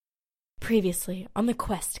Previously on the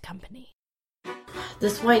Quest Company.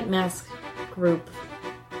 This white mask group,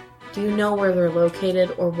 do you know where they're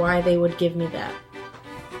located or why they would give me that?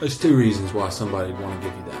 There's two reasons why somebody would want to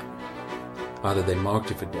give you that. Either they marked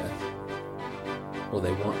you for death, or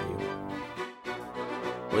they want you.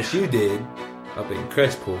 What you did up in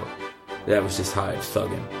Crestport, that was just hired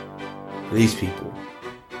thugging. These people,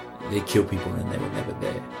 they kill people and they were never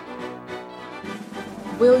there.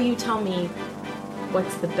 Will you tell me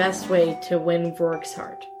what's the best way to win Roarke's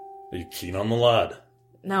heart? Are you keen on the lad?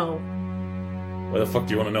 No. Why the fuck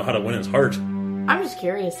do you want to know how to win his heart? I'm just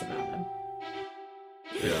curious about him.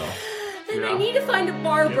 Yeah. And I need to find a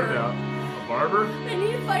barber. A barber? I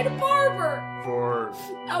need to find a barber. For...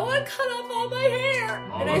 I want to cut off all my hair.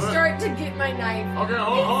 All and of I it? start to get my knife. Okay,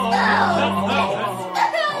 hold on.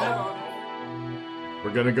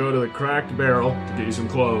 We're gonna go to the Cracked Barrel to get you some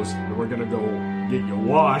clothes. Then we're gonna go get you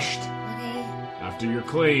washed. Okay. After you're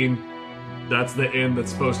clean, that's the inn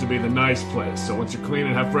that's supposed to be the nice place. So once you're clean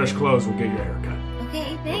and have fresh clothes, we'll get your hair cut.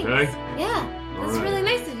 Okay, thanks. Okay? Yeah. That's right. really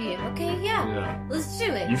nice of you. Okay, yeah. Yeah. Let's do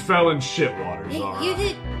it. You fell in shit water, Zara. You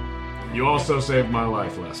did. You also saved my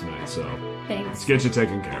life last night, so Thanks. let's get you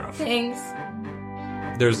taken care of. Thanks.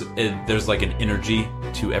 There's like an energy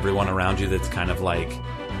to everyone around you that's kind of like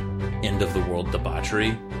end of the world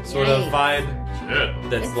debauchery sort of vibe. Shit.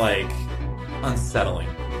 That's like unsettling.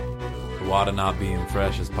 The water not being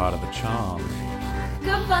fresh is part of the charm.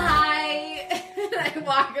 Goodbye. I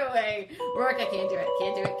walk away. Roarke, I can't do it.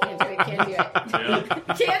 Can't do it. Can't do it. Can't do it.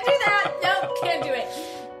 Can't do that. Nope. Can't do it.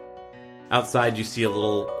 Outside, you see a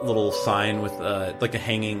little sign with like a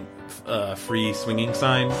hanging free swinging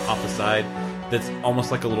sign off the side. That's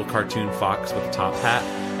almost like a little cartoon fox with a top hat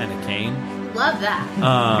and a cane. Love that.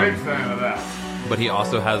 Big fan of that. But he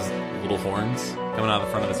also has little horns coming out of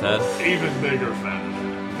the front of his head. Even bigger fan of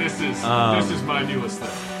that. This is my newest thing.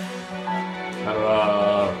 Had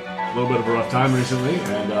a little bit of a rough time recently,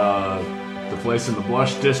 and the place in the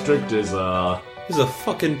Blush District is He's a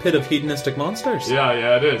fucking pit of hedonistic monsters.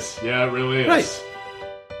 yeah, it is. Yeah, it really is. Right.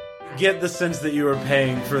 Get the sense that you are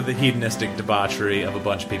paying for the hedonistic debauchery of a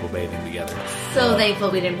bunch of people bathing together. So thankful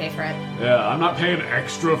we didn't pay for it. Yeah, I'm not paying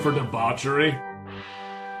extra for debauchery.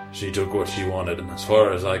 She took what she wanted, and as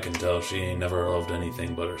far as I can tell, she ain't never loved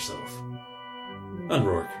anything but herself. And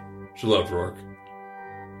Roarke. She loved Roarke.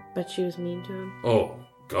 But she was mean to him. Oh,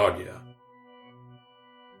 God, yeah.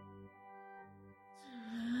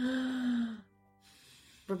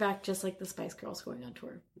 We're back just like the Spice Girls going on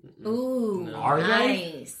tour. Ooh, Are they?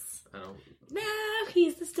 nice. Now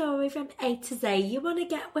here's the story from A to Z. You wanna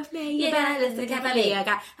get with me? You gotta listen to Cavalier. I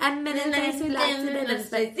got a minute face who likes a little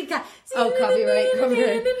space. Oh, copyright.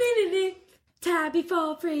 Time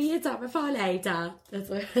before free, it's time before later. That's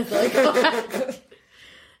what I call it.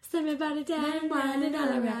 Send me body down, wine and all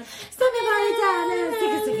around. Send me body down and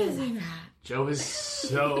stick it. Joe is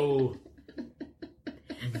so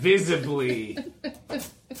visibly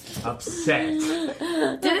upset.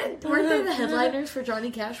 Weren't they the headliners for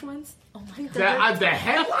Johnny Cash once? Oh my god. The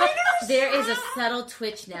headliners? There is a subtle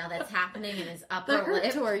twitch now that's happening in his upper The Hurt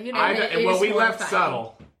lip. Tour, you know. Well, we left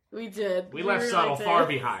subtle. We did. We left really subtle did. far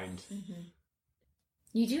behind. Mm-hmm.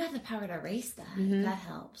 You do have the power to erase that. Mm-hmm. That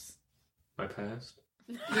helps. My past?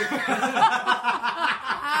 No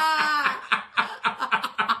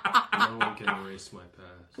one can erase my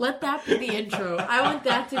past. Let that be the intro. I want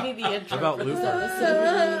that to be the intro. How about for this Looper?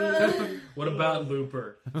 episode. What about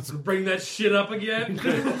Looper? Bring that shit up again?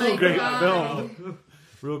 Great film.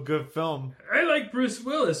 Real good film. I like Bruce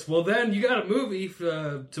Willis. Well, then you got a movie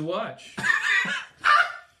to watch.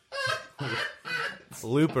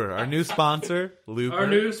 Looper, our new sponsor. Looper. Our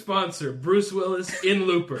new sponsor, Bruce Willis in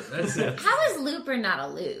Looper. That's it. How is Looper not a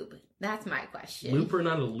lube? That's my question. Looper,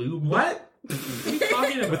 not a lube. What? What are you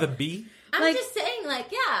talking about? With a B? I'm just saying,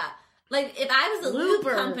 yeah. Like, if I was a lube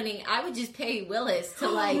Looper. company, I would just pay Willis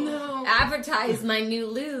to, advertise my new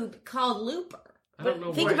lube called Looper. I don't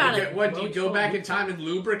know. Think about it. What, do you go back in time and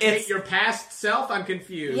lubricate your past self? I'm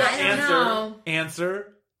confused. Yeah, I don't know.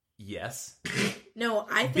 Answer, yes. No,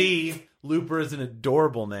 I think. B, Looper is an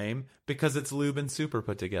adorable name because it's lube and super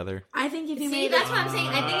put together. I think if you See, made that's it. what I'm saying.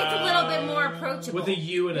 I think it's a little bit more approachable. With a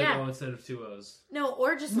U and Yeah. an O instead of two O's. No,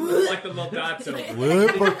 or just. Like the Lotazzo.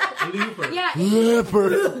 Looper. Looper. Yeah.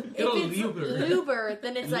 Looper. If Get a it's Looper. Luber,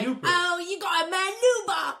 then it's like, Looper. oh, you got a man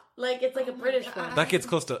Luber. Like, it's like a British one. That gets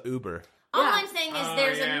close to Uber. All Yeah. I'm saying is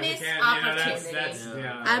there's a missed opportunity.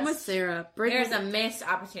 I'm with Sarah. There's a missed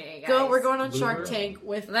opportunity, guys. We're going on Shark Looper. Tank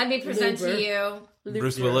with. Let me present Luber. to you.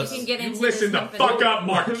 Bruce Willis. You can get into Listen this the company. fuck up,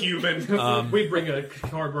 Mark Cuban. We bring a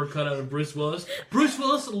cardboard cutout of Bruce Willis. Bruce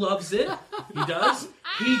Willis loves it. He does.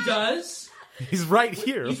 He does. He's right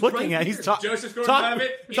here, looking at. He's talking. Joseph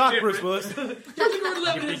Gordon-Levitt. Talk, Bruce Willis.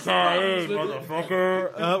 Hey,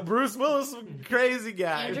 motherfucker. Bruce Willis, crazy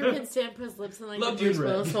guy. Andrew can stand put his lips in like Love the Bruce you,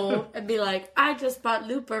 Red. Willis hole and be like, I just bought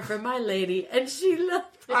Looper for my lady, and she loved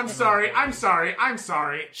it. I'm sorry.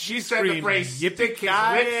 She said the screamed, phrase, stick his lips through the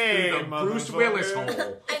 "Yippee-ki-yay, Bruce Willis hole.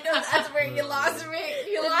 I know that's where you lost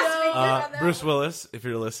me. You lost me. On that. Bruce Willis, if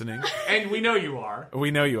you're listening. And we know you are.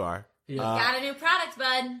 We know you are. Got a new product,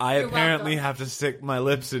 bud. I You're apparently welcome. have to stick my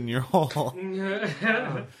lips in your hole.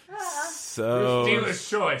 So Dealer's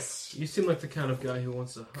choice. You seem like the kind of guy who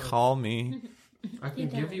wants a hug. call me. I can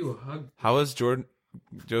give you a hug. How is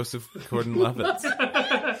Joseph Gordon-Levitt?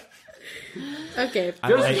 Okay.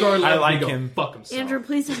 I like him. Fuck himself. Andrew,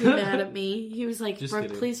 please don't be mad at me. He was like, Just Brooke,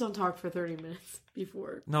 kidding. please don't talk for 30 minutes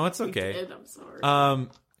before. No, it's we okay. did. I'm sorry.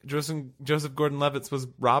 Joseph Gordon-Levitt's was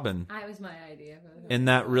Robin I was my idea. in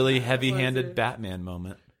that really heavy-handed Batman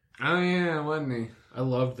moment. Oh, yeah, wasn't he? I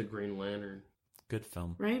loved the Green Lantern. Good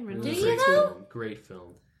film. Ryan Reynolds. Do Great you know? film. Great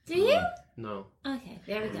film. Do you? No. Okay,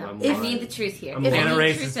 there we go. I'm I lying. need the truth here. I'm I lying. need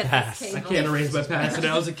Erase truth his at this past. table. I can't erase my past, and I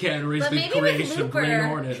also can't erase But the maybe with creation of Looper- Green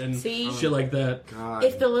Hornet and See? shit like that. God.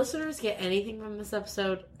 If the listeners get anything from this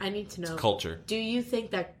episode, I need to know. Culture. Do you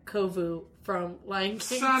think that Kovu from Lion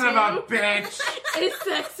King Son 2 of a bitch. is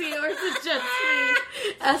sexy or is it just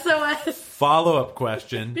me? SOS. Follow-up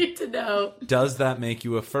question. Need to know. Does that make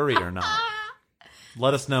you a furry or not?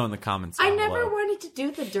 Let us know in the comments I down never below. wanted to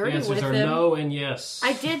do the The dirty answers with are him. no and yes.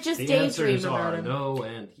 I did just the daydream answers about are him. no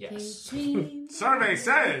and yes. Survey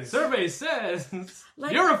says. Survey says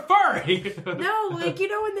Like- you're a furry. No, like you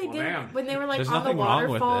know when they Well, did damn. when they were like There's on the nothing wrong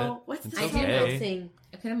with waterfall. it. What's It's the okay. thing?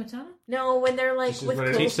 Akuna Matata? No, when they're like This is with what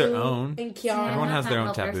it is. Kofu Teach their own. and Kiara. Everyone has their own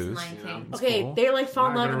Not that taboos. Lion King. Okay, cool. they like fall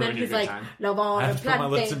in Not love, gonna and then ruin your he's good like, time. "No, I have to put my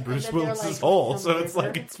lips in Bruce Willis's hole, so it's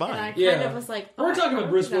like, it's fine. And I kind Yeah. of was like, We're talking about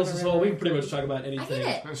Bruce I've never Willis's hole. We can pretty really- much talk about I anything.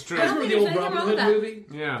 get it. That's true. I don't Remember think the old there's anything Robin wrong Hood with that.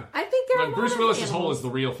 movie? Yeah. I think there are But a Bruce lot Willis's of hole animals. is the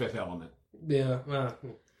real Fifth Element. Yeah.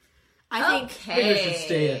 I think Maybe I should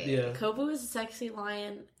stay at yeah. Kovu is a sexy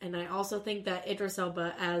lion, and I also think that Idris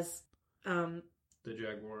Elba as The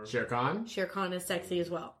Jaguar. Shere Khan? Shere Khan is sexy as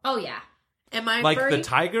well. Oh, yeah. Am I Like furry? the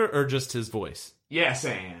tiger or just his voice? Yes,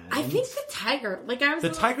 and. I think the tiger. Like I was. The a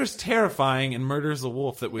little- tiger's terrifying and murders a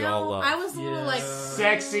wolf that we all No, love. I was a little like.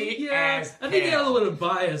 Sexy Yeah, as I think he had a hell. little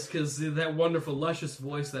bias because that wonderful, luscious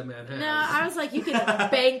voice that man has. No, I was like, you can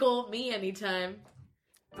bangle me anytime.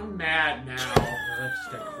 I'm mad now. That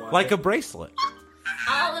just got quiet. Like a bracelet.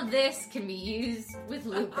 All of this can be used with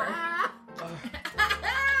Looper.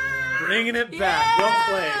 Bringing it back. Well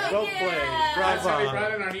played. Well Yeah. played. That's how we Bravo.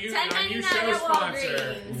 brought in our new $10.99 show at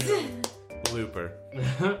sponsor. Walgreens. Looper.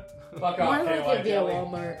 Fuck Why off, would it KY be a Jelly.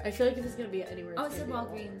 Walmart? I feel like if it's gonna be anywhere. Oh, it's it's at gonna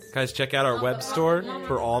be Walgreens. Guys, check out our Oh, web but store Walmart.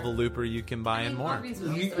 for all the Looper you can buy I and mean, more. Walgreens was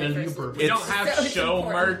also Looper. my first Looper. We don't It's- have So it's show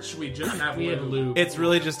important. merch, we just have we have lube. lube. It's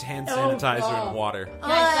really just hand sanitizer God. and water.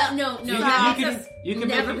 Guys, no, You that can- makes us you can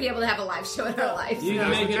never make it- be able to have a live show in our lives. You That's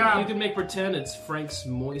can make the it. job. You can make pretend it's Frank's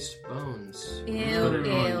moist bones. Ew, Put ew,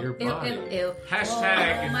 it on your ew, body. ew, ew.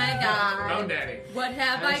 Hashtag Oh my god. Bone Daddy. What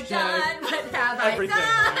have Hashtag I done? What have everything.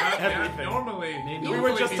 I done? Everything. Normally, Maybe- normally We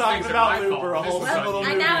were just these talking things are about my lube or a fault. whole This is little on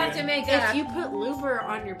I you. now have to make If a. you put Looper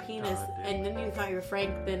on your penis and then you thought you were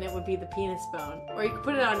Frank, then it would be the penis bone. Or you could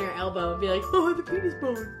put it on your elbow and be like, oh, the penis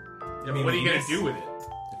bone. I mean, what are you gonna do with it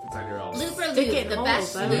if it's on your elbow? Looper Stick it Lube, in the holes,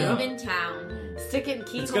 best I don't lube know. in town. Stick it in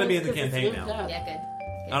keyholes. It's gonna be in the 'cause it's campaign lubed now. up. Yeah,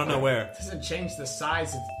 good. I don't know where. It doesn't change the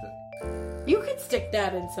size of the. You could stick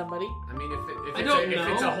that in somebody. I mean, if I don't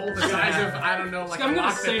it's a know. hole the size of, I don't know, like I'm a gonna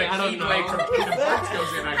lock that say the I don't key know. blade from Kingdom Hearts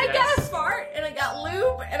goes in, I I guess. got a fart and I got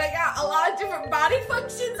lube and I got a lot of different body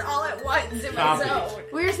functions all at once in my Stop it. zone.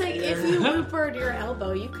 We were saying if you Loopered your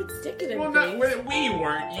elbow, you could stick it in Well, things. we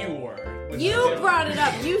weren't, you were. You brought it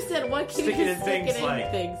up. You said, what can Stick you it in stick things it in like-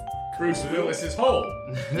 things? Bruce Willis's hole.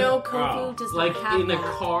 No, Kofu Oh. does Like not have in a that.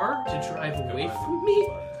 car to drive away from me.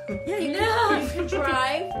 Yeah, you, you could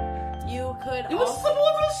drive. You could It was also... all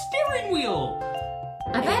over the steering wheel.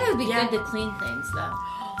 I bet it would be Yeah. good to clean things though.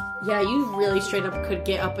 Yeah, you really straight up could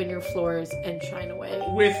get up in your floors and shine away.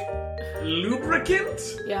 With lubricant?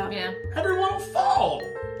 Yeah. Yeah. Everyone will fall.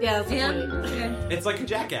 Yeah, that's Yeah. funny. Yeah. It's like a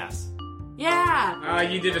jackass. Yeah.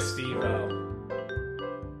 You did a Steve-O.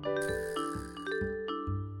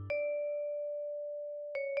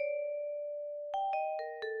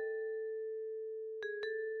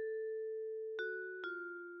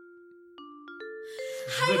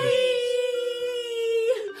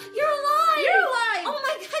 You're alive! You're alive! Oh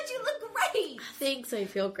my god, you look great! Thanks, I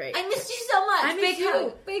feel great. I missed you so much. I miss Big you.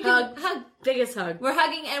 hug. Big Hug. hug. Biggest hug. We're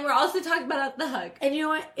hugging and we're also talking about the hug. And you know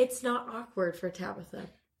what? It's not awkward for Tabitha.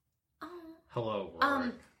 Oh. Hello.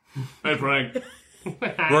 Um, Hey, Frank.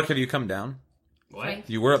 Rourke, have you come down? What?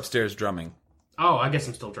 You were upstairs drumming. Oh, I guess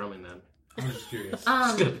I'm still drumming then. I'm just curious.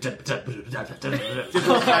 Yeah, he's up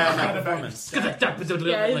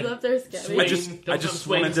there scabbing. I just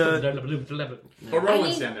wanted to. But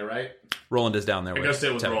Roland's down there, right? Roland is down there. I go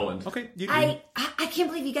sit with Tabitha. Roland. Okay. I can't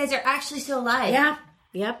believe you guys are actually still alive. Yeah.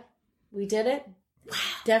 Yep. We did it.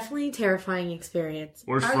 Definitely a terrifying experience.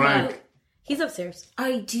 Where's Frank? He's upstairs.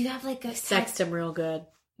 Do you have like a Sexed him real good.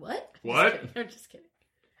 What? What? I'm just kidding.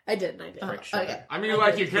 I did. Okay. I mean,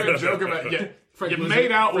 like, you kind of joke about it. You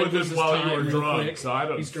made out with this while you were drunk, so I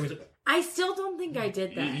don't... I still don't think I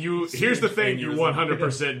did that. Here's the thing, you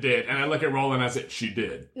 100% did. And I look at Roland and I said, she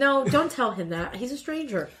did. No, don't tell him that. He's a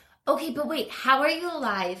stranger. Okay, but wait, how are you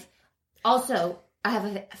alive? Also, I have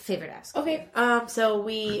a favor to ask. Okay, so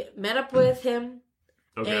we met up with him,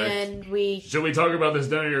 and we... Should we talk about this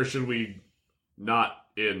dinner, or should we not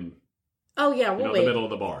in... Oh, yeah, we'll wait. the middle of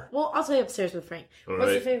the bar? Well, I'll stay upstairs with Frank. All What's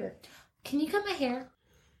right. your favor? Can you cut my hair?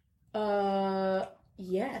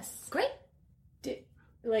 Yes. Great.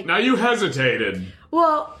 Now you hesitated.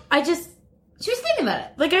 Well, She was thinking about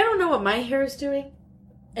it. I don't know what my hair is doing.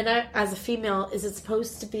 And I, as a female, is it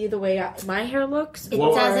supposed to be the way my hair looks? It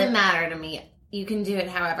doesn't matter to me. You can do it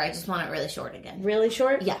however. I just want it really short again. Really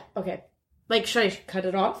short? Yeah. Okay. Should I cut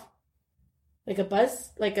it off? Like a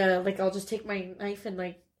buzz? I'll just take my knife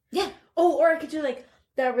and Yeah. Oh, or I could do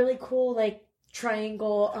that really cool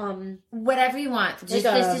triangle. Whatever you want. Just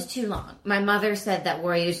this is too long. My mother said that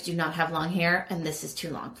warriors do not have long hair, and this is too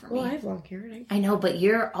long for me. Well, I have long hair. I know, but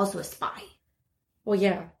you're also a spy. Well,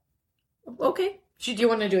 yeah. Okay. Do you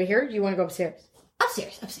want to do it here? Or do you want to go upstairs?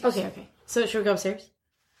 Upstairs. Okay. So should we go upstairs?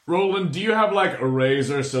 Roland, do you have a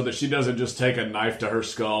razor so that she doesn't just take a knife to her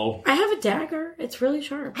skull? I have a dagger. It's really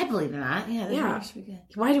sharp. I believe in that. Yeah, that should be good.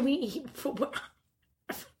 Why do we...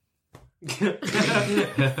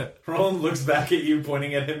 Roland looks back at you,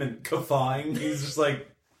 pointing at him and guffawing. He's just like...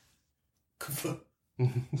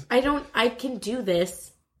 I can do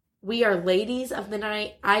this. We are ladies of the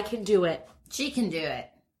night. I can do it. She can do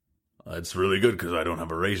it. That's really good because I don't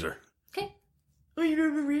have a razor. Okay. Oh, you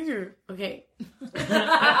don't have a razor. Okay.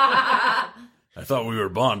 I thought we were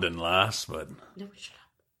bonding last, but... No, shut up.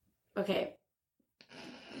 Okay.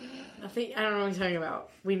 I don't know what you're talking about.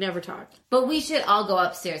 We never talked. But we should all go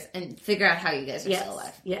upstairs and figure out how you guys are still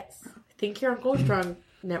alive. Yes. I think your uncle's drunk.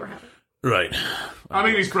 Never happened. Right. I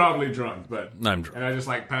mean, he's probably drunk, but... I'm drunk. And I just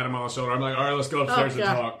pat him on the shoulder. I'm like, all right, let's go upstairs and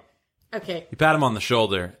talk. Okay. You pat him on the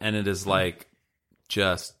shoulder, and it is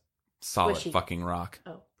just solid Squishy. fucking rock.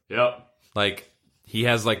 Oh. Yep. He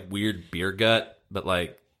has weird beer gut, but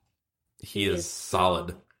he is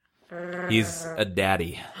solid. He's a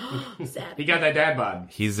daddy. Sad. He got that dad bod.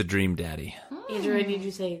 He's a dream daddy. Andrew, I need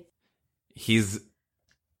you to say... He's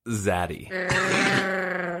zaddy.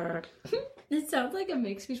 It sounds like a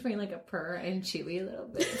mix between a purr and Chewy a little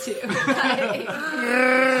bit too. And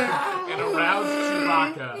a roused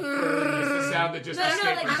Chewbacca is the sound that just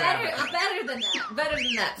escapes out. Better than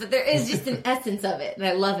that. But there is just an essence of it, and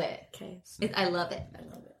I love it. Okay. I love it. I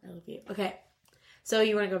love you. Okay. So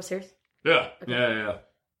you want to go upstairs? Yeah. Okay. Yeah.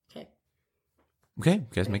 Okay. Okay, you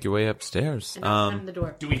guys make your way upstairs. And I'll open the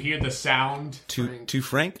door. Do we hear the sound? To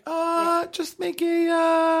Frank? Just make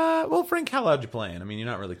a, well, Frank, how loud you playing? I mean, you're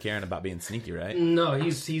not really caring about being sneaky, right? No,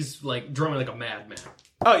 he's drumming like a madman.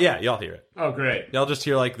 Oh, yeah, y'all hear it. Oh, great. Y'all just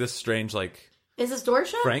hear, this strange, Is this door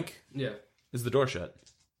shut? Frank? Yeah. Is the door shut?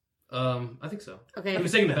 I think so. Okay. I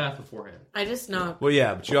was taking the bath beforehand. I just knocked. Well,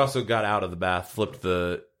 yeah, but you also got out of the bath, flipped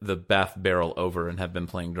the bath barrel over, and have been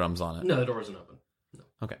playing drums on it. No, the door isn't open. No.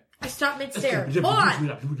 Okay. I stopped mid-stair. Hold on!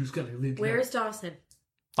 Where's Dawson?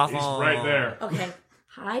 Dawson. He's right there. Okay.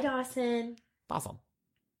 Hi, Dawson. Dawson.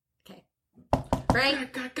 Okay.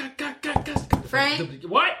 Frank? Frank?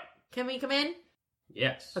 What? Can we come in?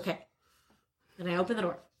 Yes. Okay. And I open the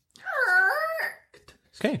door.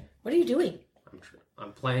 Okay. What are you doing?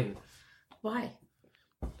 I'm playing. Why?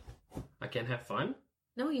 I can't have fun?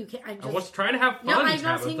 No, you can't. I was trying to have fun. No, I'm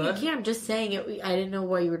not saying you Tabitha. can't. I'm just saying it. I didn't know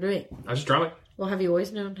what you were doing. I was just drumming. Well, have you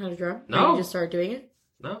always known how to drum? No. Or you just started doing it?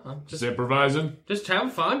 No, I'm Just improvising. just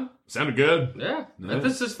having fun. Sounded good. Yeah.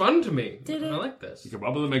 This is fun to me. Did it? I like this. You could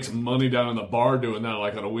probably make some money down in the bar doing that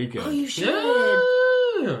on a weekend. Oh, you should.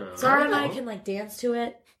 Yeah. Zara and I can dance to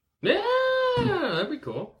it. Yeah, that'd be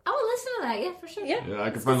cool. I will listen to that. Yeah, for sure. Yeah. Yeah,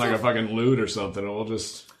 I could find a fucking lute or something, and we'll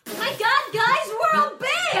just... Oh my God, guys, we're a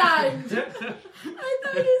band. I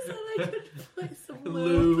thought you said I could play some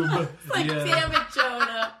lube. Lube. Damn it,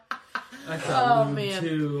 Jonah. I thought Lube man.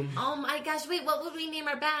 too. Oh my gosh! Wait, what would we name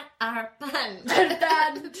our band?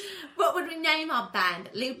 What would we name our band?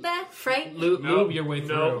 Lupe? Frank? Lube your way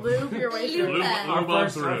through. Lube your way through. Lupe.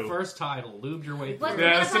 Our first title. Lube your way through. What-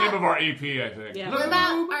 Yeah, that's the name of our EP, I think. Yeah. What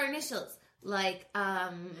about our initials? Like,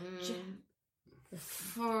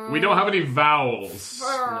 We don't have any vowels.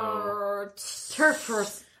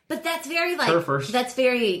 Turfers. But that's very like Surfers. that's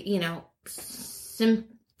very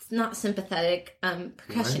not sympathetic.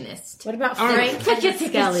 Percussionist. What about Alright. Frank and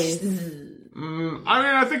Skelly?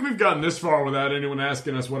 I think we've gotten this far without anyone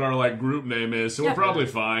asking us what our group name is, so we're probably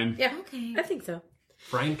fine. Yeah, Okay. I think so.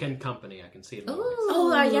 Frank and Company. I can see it Ooh.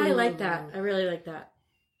 Oh, yeah, I like that. I really like that.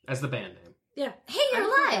 as the band name. Yeah. Hey, you're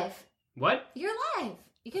live. What? You're live.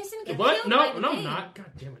 You guys didn't get What? killed No, by the no, I'm thing. not. God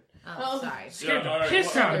damn it. Oh, sorry. Scared all the right,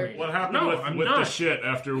 piss out of me. What happened No, with I'm the not. shit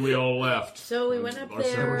after we all left? So we went up Our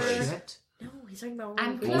there. server Shit. No, he's talking about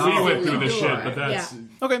I'm when we Well, closing we went through the the door. shit, but that's...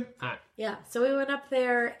 Okay. Yeah, so we went up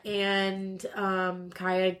there, and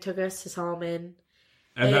Kaya took us to Solomon.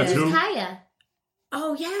 And that's Who's who? Kaya.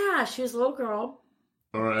 Oh, yeah, she was a little girl.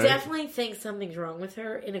 All right. Definitely think something's wrong with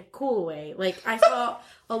her in a cool way. Like, I saw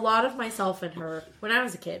a lot of myself in her when I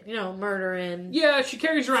was a kid. You know, murdering. Yeah, she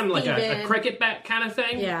carries around like a Steven. cricket bat kind of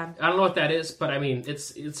thing. Yeah. I don't know what that is, but I mean, it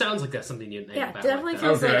sounds like that's something you'd name Yeah, a bat definitely like that.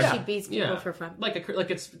 feels Okay. like she beats people Yeah. for fun. Like it's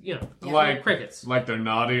Like crickets. Like they're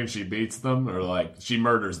naughty and she beats them, or like she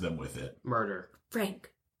murders them with it. Murder.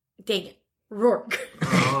 Frank. Dang it. Rourke. She's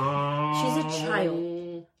a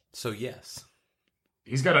child. So yes.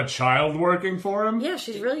 He's got a child working for him? Yeah,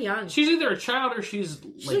 she's really young. She's either a child or she's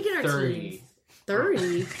like like in her 30. teens.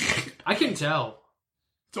 30. I can tell.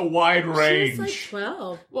 It's a wide range. She's like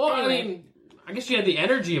 12. Well, Anyway. I mean, I guess she had the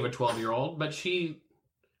energy of a 12-year-old, but she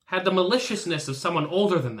had the maliciousness of someone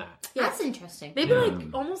older than that. Yeah. That's interesting. Maybe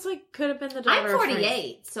almost could have been the daughter I'm of Frank.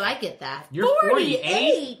 48, so I get that. You're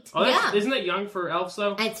 48? Oh, Yeah. isn't that young for elves,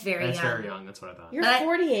 though? It's very That's young. very young. That's what I thought. You're But-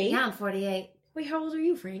 48? Yeah, I'm 48. Wait, how old are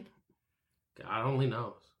you, Frank? God only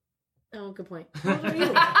knows. Oh, good point. How old are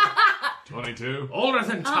you? 22? Older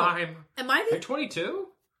than time. Am I You're the... 22?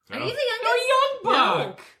 Are you the youngest? You're a young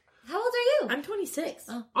buck. How old are you? I'm 26.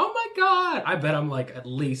 Oh. Oh my god. I bet I'm like at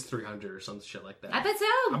least 300 or some shit like that. I bet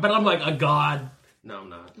I so. bet I'm like a god. No, I'm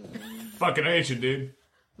not. Fucking ancient, dude.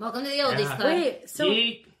 Welcome to the oldies Yeah. club. Wait, so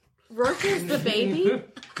Yeet. Rourke is the baby?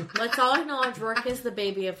 Let's all acknowledge Rourke is the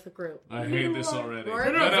baby of the group. I hate this already.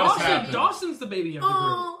 Rourke- No, What else Dawson, happened? Dawson's the baby of the group.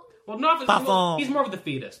 Oh, Well, not Papa. he's more of the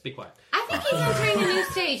fetus. Be quiet. I think he's entering a new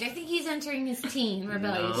stage. I think he's entering his teen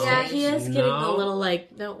rebellious No. yeah, stage. he is getting No. a little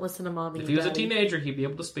like, don't listen to mommy. If he was a daddy. teenager, he'd be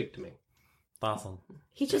able to speak to me. Awesome.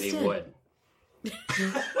 He And just he did. would.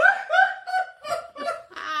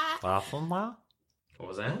 Awesome. What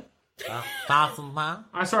was that? Awesome.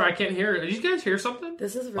 I'm sorry, I can't hear. Did you guys hear something?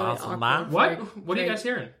 This is really Awesome, awkward. What? Frank. What are you Frank. guys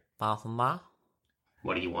hearing? Awesome.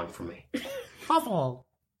 What do you want from me? Awesome.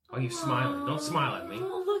 Oh, you smiling. Don't smile at me.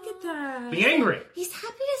 Oh, look at that. Be angry. He's happy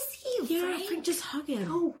to see you, Yeah, Frank. Frank, just hug him.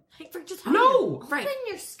 No. Frank, just hug No. him. Frank. Open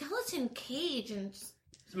your skeleton cage and just...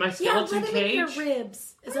 My Yeah, skeleton let him in your cage.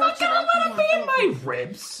 ribs. Is that I'm what you not gonna want? let him be in my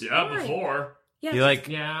ribs. Yeah, before. Yeah, He like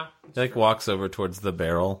Yeah. walks over towards the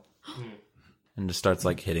barrel and just starts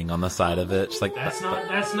like hitting on the side of it. Just like That's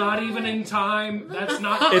not even in time. That's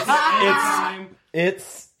not It's- in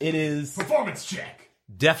it's- time. it is Performance check.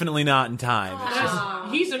 definitely not in time. It's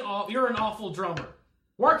just You're an awful drummer.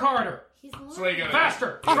 Work harder. He's So you gotta...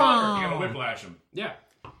 Faster. You Stronger. gotta whiplash him. Yeah.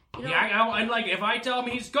 And like if I tell him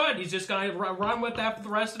he's good, he's just gonna run with that for the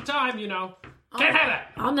rest of the time. Can't have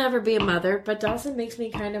that. I'll never be a mother, but Dawson makes me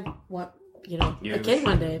kind of want, a kid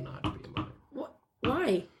one day. Not to be a mother.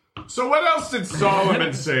 Why? So what else did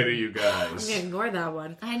Solomon say to you I'm guys? gonna ignore that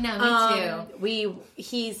one. I know, me too.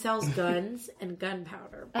 He sells guns and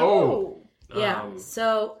gunpowder. Oh. Yeah. Um,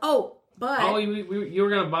 But Oh, you were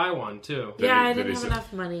gonna buy one too. yeah, I Did didn't he have say-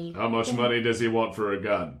 enough money. How much money does he want for a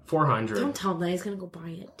gun? 400. Don't tell him that he's gonna go buy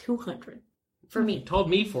it. 200 for He me. told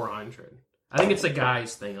me 400. I think it's a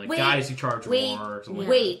guy's thing. Like guys who charge more or something.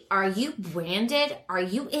 Wait, are you branded? Are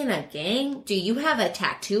you in a gang? Do you have a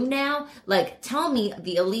tattoo now? Like, tell me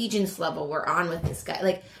the allegiance level we're on with this guy.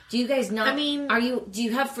 Like, do you guys not? I mean- do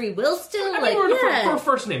you have free will still? I mean, Like, we're on yeah. a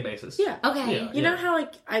first name basis. Yeah. okay. Yeah. You know how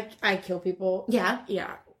I kill people? Yeah,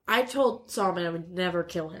 Yeah. I told Solomon I would never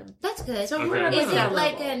kill him. that's good. So Okay. we're Is at that it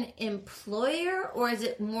like level. an employer or is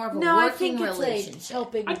it more of a No, I working think it's relationship? like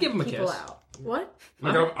helping I'd give him a people kiss. out. What?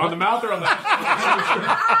 Like on the mouth or on the...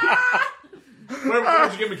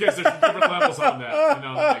 Where'd you give him a kiss? There's different levels on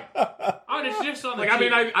that. Oh, it's just on the I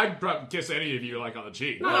mean, cheek. I'd probably kiss any of you, on the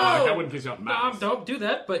cheek. No. I wouldn't kiss you on the No, mouth. don't do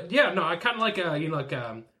that. But yeah, no, I kind of like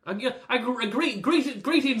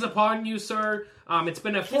Greetings upon you, sir. It's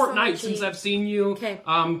been a fortnight since I've seen you. Okay.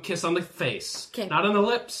 Kiss on the face. Okay. Not on the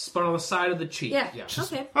lips, but on the side of the cheek. Yeah. Yeah.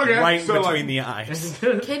 Okay. Right so, between the eyes.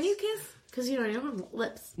 Can you kiss? Because you don't have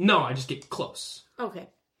lips. No, I just get close. Okay.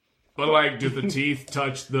 But like, do the teeth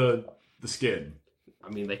touch the skin? I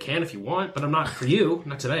mean, they can if you want, but I'm not for you.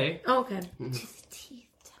 Not today. Okay.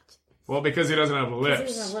 Well, because he doesn't have lips.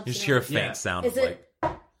 Doesn't have lips You just yet. hear a faint Yeah. sound Is of it-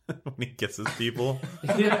 like when he kisses people.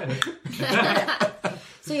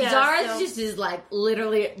 So yeah, Zara just is like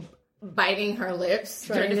literally biting her lips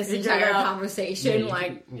during this entire conversation.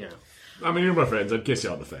 Like, Yeah. I mean, you're my friends. I'd kiss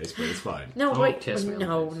you on the face, but it's fine. No, Don't wait. kiss me on the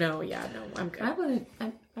No, I'm good. I wouldn't.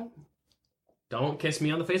 Don't kiss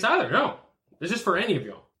me on the face either. No. This is for any of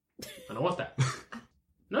y'all. I don't want that.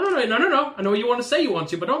 No. I know you want to say you want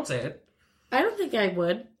to, but don't say it. I don't think I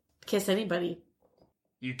would kiss anybody.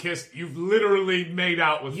 You've literally made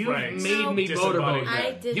out with You've Franks. made me motorboat.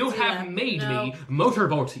 I did. You do have that. made No. me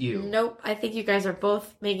motorboat you. Nope. I think you guys are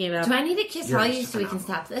both making it up. Do I need to kiss You're all you just so we can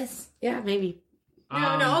stop this? Yeah, maybe.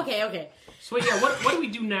 No. Okay. So yeah, what do we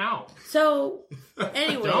do now? So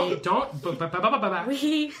anyway, Don't.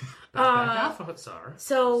 we. Back off, Zara.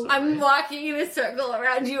 So I'm walking in a circle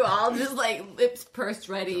around you all, just like lips pursed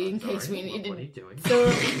ready in case we need What are to. you doing? So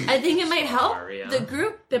I think it might help Sorry, the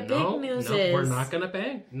group. The big news is we're not gonna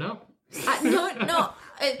bang. No. no.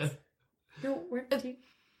 It's no. Where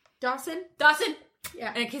Dawson?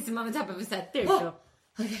 Yeah. And I kiss him on the top of his head. There you go.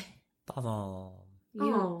 Okay. Oh.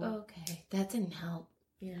 Oh. Okay. That didn't help.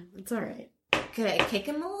 Yeah, it's all right. Could I kick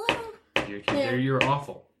him a little? You're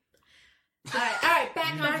awful. All right.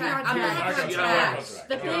 Back on track. I'm back on track.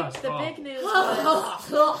 The big news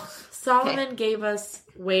was Solomon gave us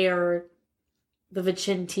where the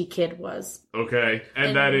Vicinti kid was. Okay,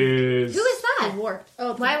 and that is... Who is that? War.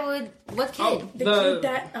 Oh, What kid? the kid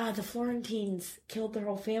that the Florentines killed their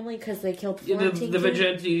whole family because they killed the Florentine The kid.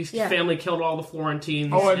 Vigenti family killed all the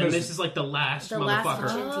Florentines, Oh, and and this- this is like the last The last motherfucker.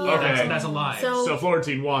 Vicinti, yeah. That's alive. So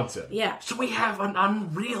Florentine wants him. Yeah. So we have an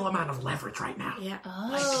unreal amount of leverage right now. Yeah.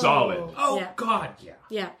 Solid. Oh Yeah. God, yeah.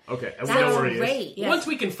 Yeah. Okay, and we know That's where he is. great. Yeah. Once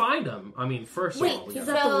we can find him, I mean, first of all, we He's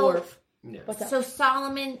gotta- at the wharf. yeah. What's up? So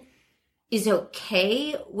Solomon is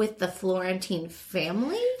okay with the Florentine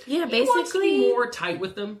family? Yeah, He wants to be basically. more tight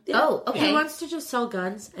with them. Oh, okay. He wants to just sell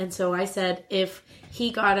guns, and so I said if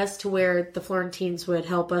he got us to where the Florentines would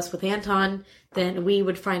help us with Anton, then we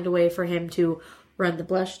would find a way for him to run the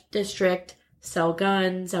Blush District, sell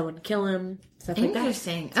guns, I wouldn't kill him, stuff like that.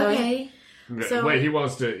 Interesting. So, Okay. So- Wait, he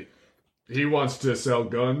wants to sell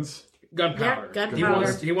guns? Gunpowder. Yeah,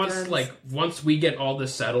 gunpowder, He wants guns. like once we get all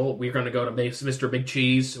this settled, we're gonna go to Mr. Big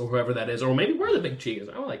Cheese or whoever that is, or maybe we're the Big Cheese.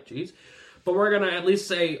 I don't like cheese, but we're gonna at least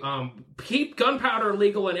say keep gunpowder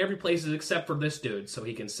legal in every place except for this dude, so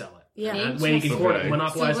he can sell it. Yeah. And that way he can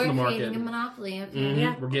monopolize So we're the market. creating a monopoly. Okay. Mhm.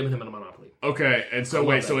 Yeah. We're giving him a monopoly. Okay, and so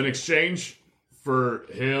wait, so in exchange for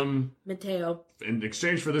him, Mateo. in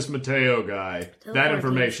exchange for this Mateo guy, Tell that Florentine.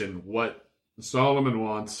 information, what Solomon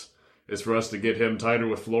wants is for us to get him tighter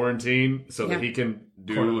with Florentine so Yeah. that he can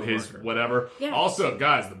do Corner his marker. whatever. Yeah. Also,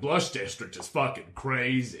 guys, the Blush District is fucking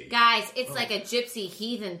crazy. Guys, it's like a gypsy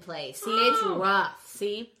heathen place. It's rough.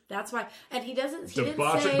 See? That's why. And he doesn't. He didn't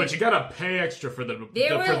Debauchery, say. but you gotta pay extra for the There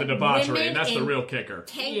for were the debauchery, women and that's the in- real kicker.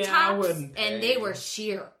 Tank Yeah, I tops, wouldn't and pay. they were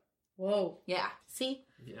sheer. Whoa. Yeah. See?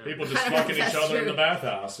 People just fucking each That's other in true. the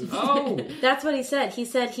bathhouse. Oh, That's what he said. He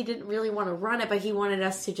said he didn't really want to run it, but he wanted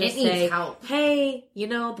us to just It needs say, help. hey,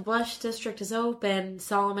 the Blush District is open.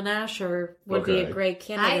 Solomon Asher would be a Okay. great I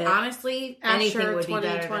candidate. honestly, Asher anything would be better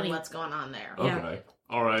 2020. than what's going on there. Yeah. Okay.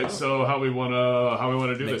 All right. So how we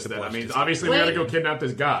wanna do Make this the then? I Blush mean, District. obviously we Wait. gotta go kidnap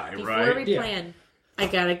this guy, Before right? we plan, I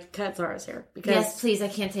gotta cut Zara's hair because Yes, please. I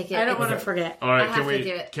can't take it. I don't want to It's- forget. All right. I have to do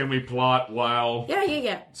it. Can we plot while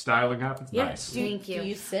Yeah. styling happens? Yeah. Nice. Thank you. Do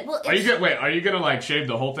you sit? Well, Are you gonna like shave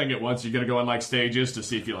the whole thing at once? You're gonna go in like stages to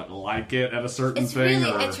see if you like it at a certain it's thing?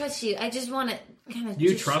 really. or... I trust you. I just want to kind of.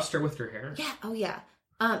 you trust her with your hair? Yeah. Oh yeah.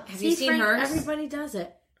 Have See, you seen Frank, hers? Everybody does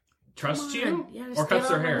it. Trust Come you on. Yeah, just or cuts get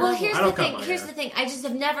their on hair? the Well, here's I the don't cut thing. my Here's hair. the thing. I just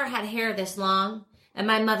have never had hair this long, and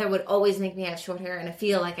my mother would always make me have short hair, and I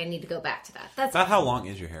feel like I need to go back to that. That's. About how long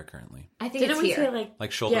is your hair currently? I think Didn't it's we here. say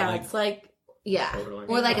Like shoulder yeah, length? it's like Yeah, Shoulder length.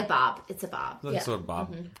 or like a bob. It's a bob. Like Yeah. sort of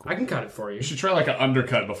bob. I can cut it for you. You should try like an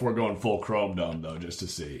undercut before going full chrome dome though, just to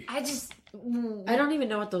see. I just. I don't even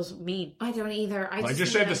know what those mean. I don't either. I Like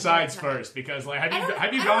just need shave the a sides haircut. first, because like I have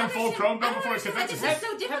don't- you I gone don't full understand- chrome I dome don't before? Because understand that's why this is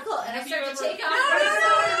so difficult, and I start to take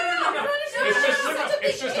off.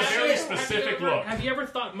 it's just a very specific look. Have you ever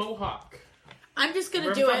thought mohawk? I'm just gonna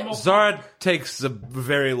Remember do that it. mo- Zara takes a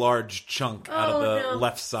very large chunk out of Oh, the no.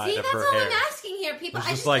 left side See, of that's her all hair. I'm asking here, people. There's I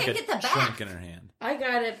just just like can't a get the chunk back. in her hand. I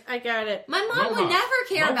got it. My mom would never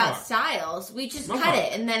care about styles. We just cut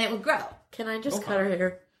it and then it would grow. Can I just cut her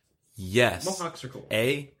hair? Yes. Mohawks are cool.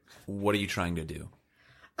 What are you trying to do?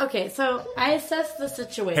 Okay, so I assessed the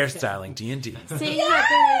situation. Hairstyling, D&D. Seeing that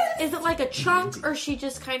there is it like a chunk, or she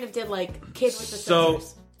just kind of did like kid with the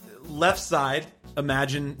scissors? Left side,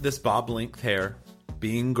 imagine this bob length hair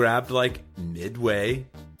being grabbed like midway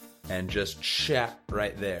and just shat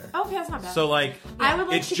right there. Okay, that's not bad. So like, I would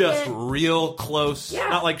like it's to just get... real close, Yeah.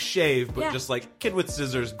 not like shave, but Yeah. just like kid with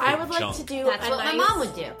scissors. Big I would like chunk. to do. That's what my mom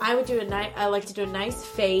would do. I would do I like to do a nice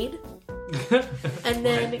fade, and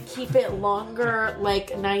then keep it longer,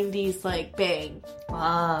 like 90s, like bang.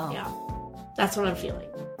 Wow. Yeah, that's what I'm feeling.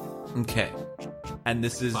 Okay, and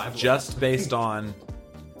this is just based on.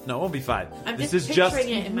 No, it won't be 5. I'm this just is just,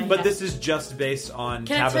 picturing it in my but head. this is just based on.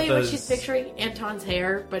 Can I tell you what Tabitha's... she's picturing? Anton's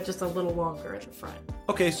hair, but just a little longer in the front.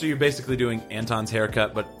 Okay, so you're basically doing Anton's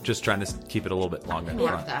haircut, but just trying to keep it a little bit longer in the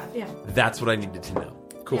front. Yeah. That's what I needed to know.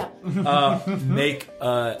 Cool. Yeah. Make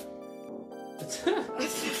I'm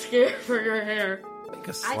so scared for your hair.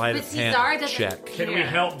 a sleight of hand Zara doesn't check. care. Can we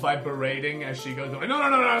help by berating as she goes? No!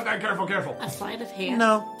 Careful! A sleight of hand?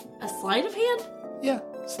 No. A sleight of hand? Yeah,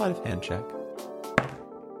 sleight of hand check.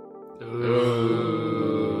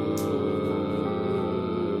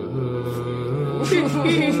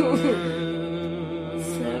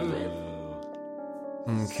 Seven.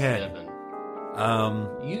 Okay.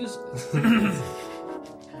 Use.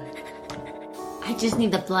 I just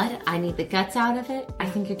need the blood. I need the guts out of it. I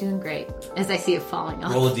think you're doing great. As I see it falling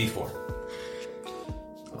off. Roll a d4.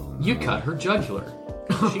 You cut her jugular.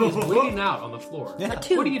 She is bleeding out on the floor. Yeah. A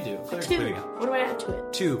 2. What do you do? Two. What do I add to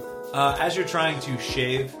it? 2. As you're trying to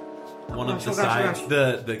shave one of the sides,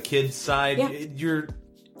 the kid's side, Yeah.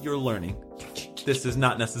 you're learning. This is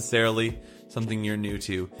not necessarily something you're new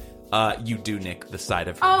to. You do nick the side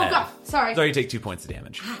of her Oh, head. God. Sorry. So you take 2 points of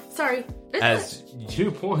damage. Sorry. As 2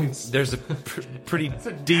 points. there's a pretty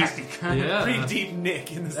deep, Yeah. pretty deep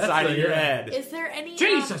nick in the side of your head. Is there any...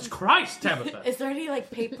 Jesus Christ, Tabitha. Is there any, like,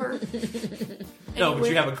 paper? No, but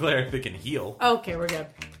you have a cleric that can heal. Okay, we're good.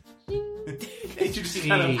 You just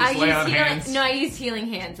kind of I Lay on use hands. healing. No, I use healing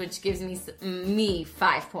hands, which gives me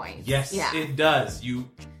 5 points. Yes, Yeah. it does. You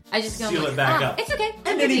I just go seal like, it back up. It's okay.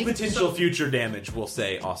 And any potential future damage, we'll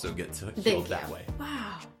say, also gets healed Thank that you. way.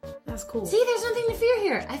 Wow. That's cool. See, there's nothing to fear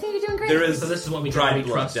here. I think you're doing great. There is So this is what we dried try to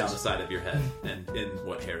blood trust. down the side of your head, and in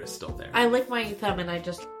what hair is still there. I lick my thumb and I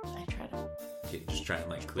try to... Okay, just try and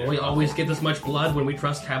like clear. We it off. always get this much blood when we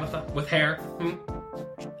trust Tabitha with hair.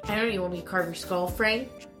 I don't know, when we carve your skull frame.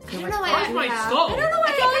 I don't know why Carve my skull. I don't know why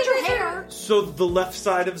I got your hair. So the left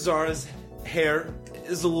side of Zara's hair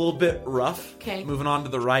is a little bit rough. Okay. Moving on to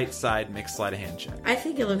the right side, make sleight of hand check. I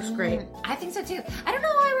think it looks great. I think so too. I don't know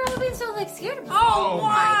why we're all being so like scared of it. Oh,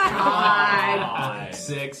 my God.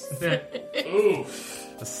 6.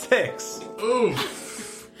 Oof. A 6.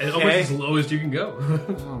 Oof. And almost as low as you can go.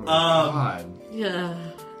 God. Yeah.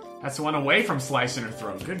 That's one away from slicing her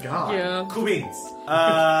throat. Good God. Yeah. Cool beans.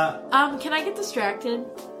 Can I get distracted?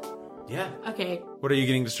 Yeah. Okay. What are you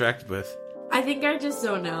getting distracted with? I think I just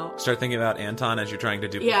zone out. Start thinking about Anton as you're trying to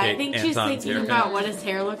duplicate Yeah, I think she's Anton's thinking haircut. about what his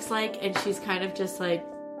hair looks like, and she's kind of just like...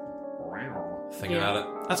 Thinking Yeah.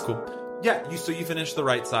 about it. That's cool. Yeah, so you finish the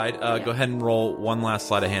right side. Go ahead and roll one last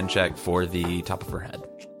sleight of hand check for the top of her head.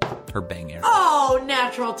 Her bang area. Oh,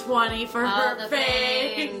 natural 20 for Oh, her the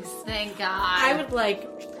face. fangs. Thank God. I would like...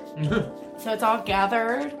 So it's all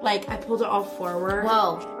gathered. Like, I pulled it all forward.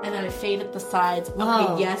 Whoa. And then I faded the sides.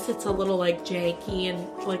 Whoa. Okay, yes, it's a little, like, janky and,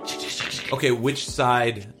 like... Okay, which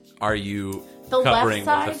side are you The left covering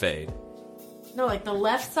side? with the fade? No, like, the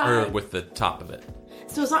left side. Or with the top of it?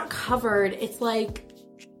 So it's not covered. It's like...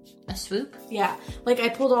 A swoop? Yeah. Like, I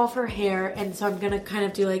pulled off her hair, and so I'm gonna kind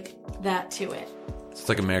of do, like, that to it. It's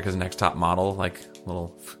like America's Next Top Model, like,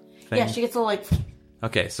 little thing? Yeah, she gets a little, like...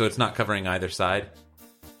 Okay, so it's not covering either side?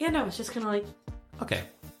 Yeah, no, it's just kind of like... Okay.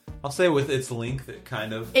 I'll say with its length, it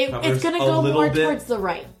kind of covers It's gonna a go little more bit. towards the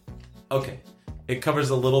right. Okay. It covers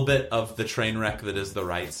a little bit of the train wreck that is the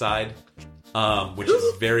right side, which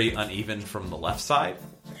is very uneven from the left side.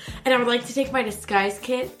 And I would like to take my disguise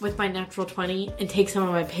kit with my natural 20 and take some of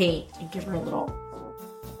my paint and give her a little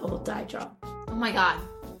dye job. Oh my God.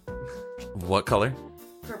 What color?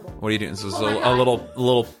 Purple. What are you doing? So it's Oh my a God.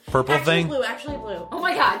 little purple thing? Actually blue. Oh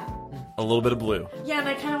my God. A little bit of blue. Yeah, and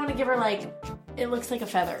I kind of want to give her, like, it looks like a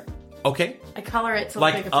feather. Okay. I color it so it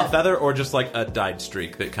Like looks like a feather or just like a dyed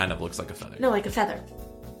streak that kind of looks like a feather? No, like a feather.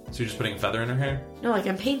 So you're just putting a feather in her hair? No, like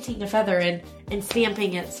I'm painting a feather and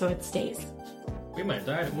stamping it so it stays. We might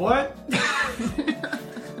die. What?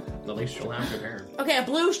 At least she'll have her hair. Okay, a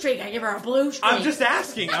blue streak. I give her a blue streak. I'm just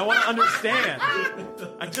asking. I want to understand.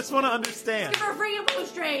 I just want to understand. Give her a freaking blue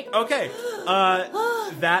streak. Okay.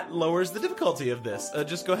 That lowers the difficulty of this.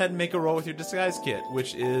 Just go ahead and make a roll with your disguise kit,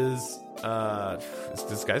 which is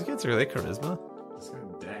disguise kits, or are they charisma?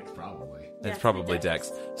 Dex, probably. It's probably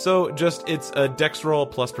Dex. So it's a Dex roll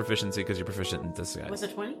plus proficiency because you're proficient in disguise. Was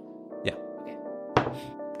it 20? Yeah.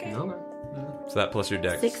 Okay. So that plus your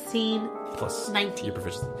Dex. 16 plus 19. Your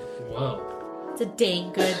proficiency. Whoa. It's a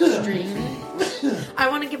dang good streak. I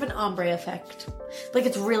want to give an ombre effect. Like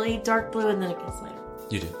it's really dark blue and then it gets lighter.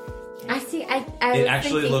 You do. I see. It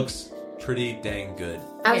actually looks pretty dang good.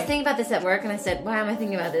 I was thinking about this at work, and I said, "Why am I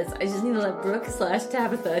thinking about this? I just need to let Brooke /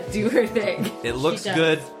 Tabitha do her thing." It looks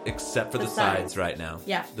good, except for the sides right now.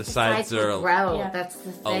 Yeah. The sides are That's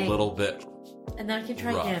the thing. a little bit. And then I can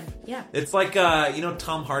try rough. again. Yeah. It's like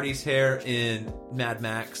Tom Hardy's hair in Mad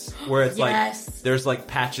Max, where it's like there's like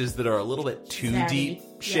patches that are a little bit too Zaddy. deep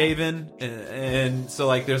shaven, and so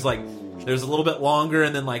like there's a little bit longer,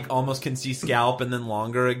 and then like almost can see scalp, and then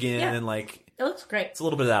longer again, and like it looks great. It's a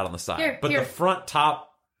little bit out on the side, but the front,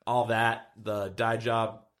 top, all that, the dye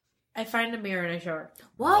job. I find a mirror and I show her.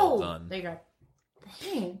 Whoa! Well done. There you go.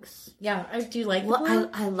 Thanks. Yeah, I do like. Well,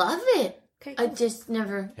 I love it. Okay, I just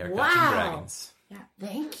never. Haircuts wow. and dragons. Yeah.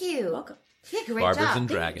 Thank you. Welcome. Yeah, great Barbers job. and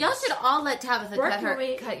dragons. Y'all should all let Tabitha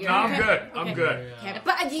cut your No, I'm hair. good. I'm good.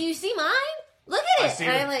 But do you see mine? Look at it. I see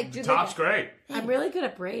and the I like do top's the... great. I'm really good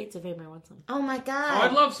at braids if anybody wants them. Oh my god. Oh,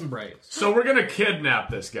 I'd love some braids. So we're gonna kidnap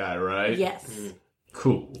this guy, right? Yes.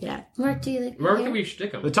 Cool. Yeah. Mark, do you like Where my can hair? we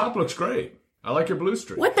stick them? The top looks great. I like your blue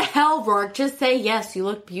streak. What the hell, Rourke? Just say yes. You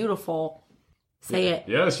look beautiful. Say it.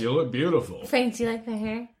 Yes, you look beautiful. Frank, do you like my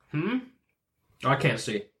hair? Oh, I can't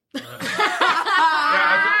see.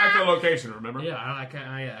 I can location, remember? Yeah, I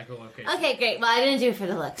can locate. Okay, great. Well, I didn't do it for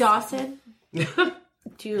the looks. Dawson,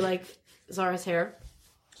 do you like Zara's hair?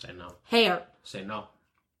 Say no. Hair. Say no.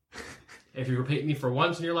 If you repeat me for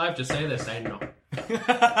once in your life, just say this. Say no.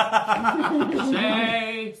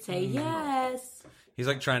 Say yes. He's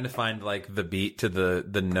like trying to find like the beat to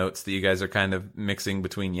the notes that you guys are kind of mixing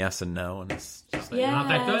between yes and no, and it's just like Yes. You're not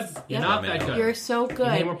that good. You're Yep. not that good. You're so good.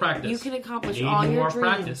 You need more practice. You can accomplish You need all your more dreams.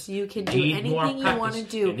 practice. You can You do need more anything you want to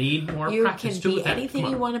practice. do. You need more You practice can to be that. anything Come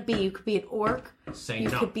you on. want to be. You could be an orc. Say you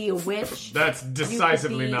no. could be a witch. That's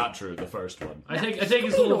decisively be- not true, the first one. I think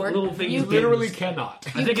his little thing. You is literally cannot.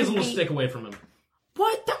 I think his could little be- stick away from him.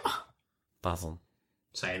 What the? puzzle.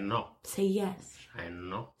 Say no. Say yes. Say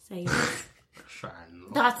no. Say yes. Say no.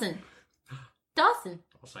 Dawson.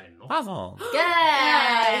 I'll say no. Puzzle. Good.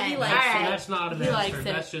 Yeah, he likes All it. right. That's not an He likes answer.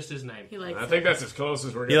 it. That's just his name. He likes I it. think that's as close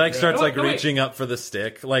as we're He gonna like get. starts like no, wait. reaching up for the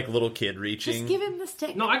stick, like little kid reaching. Just give him the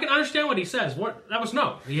stick. No, I can understand what he says. What? That was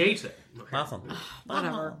no. He hates it. Puzzle.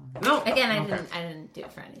 Whatever. No. Again, I didn't do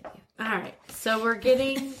it for any of you. All right. So we're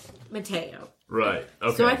getting Mateo. Right.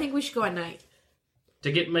 Okay. So I think we should go at night.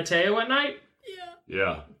 To get Mateo at night?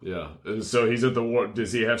 Yeah. So he's at the wharf.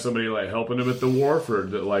 Does he have somebody like helping him at the wharf, or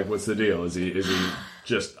like what's the deal? Is he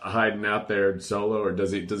just hiding out there solo, or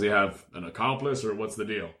does he have an accomplice, or what's the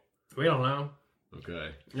deal? We don't know.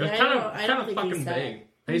 Okay. It was Yeah, I don't think he fucking said. big.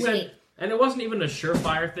 And he said, and it wasn't even a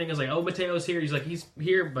surefire thing. It was like, oh, Mateo's here. He's like, he's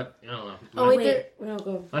here, but I don't know. Oh, wait. Wait. We'll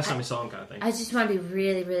go. Last time we saw him, kind of thing. I just want to be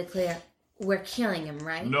really, really clear. We're killing him,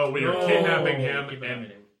 right? No, we are No. kidnapping him Kidnapping and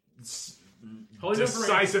him. Hold it up for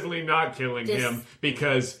decisively not killing him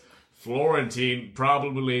because Florentine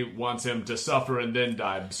probably wants him to suffer and then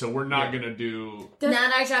die. So we're not going to do.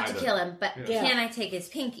 Not our job to Either. kill him, but Yeah. can I take his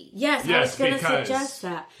pinky? Yes, I Yes, was going to because- suggest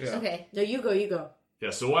that. Okay. No, you go. You go. Yeah.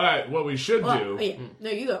 So what we should Well, do yeah. No,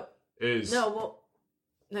 you go. is No, well.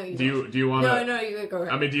 No, you do go. you want to? No, you go.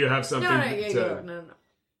 I mean, do you have something? no, you to, go. No.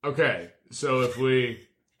 Okay, so if we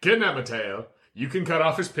kidnap Mateo, you can cut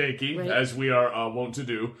off his pinky, Right. as we are wont to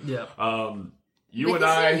do. Yeah. You With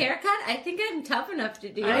and this new I. haircut, I think I'm tough enough to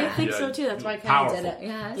do I that. think Yeah, so too. That's why I kind of did powerful. it.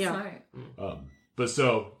 Yeah, that's Yeah. smart. But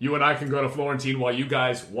so you and I can go to Florentine while you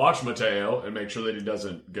guys watch Mateo and make sure that he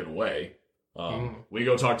doesn't get away. We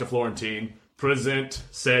go talk to Florentine, present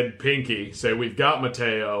said pinky, say we've got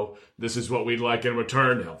Mateo. This is what we'd like in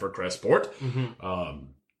return. Help for Crestport.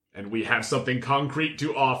 And we have something concrete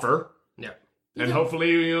to offer. Yeah. And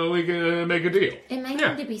hopefully we can make a deal. It might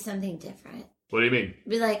Yeah. need to be something different. What do you mean?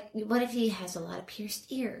 Be like, what if he has a lot of pierced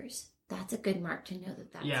ears? That's a good mark to know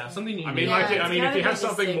that that's Yeah, him. something you I mean, Yeah, if it's you gotta have be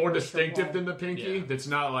something more distinguishable. distinctive than the pinky, Yeah. that's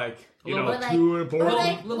not like, little Or like, too or important.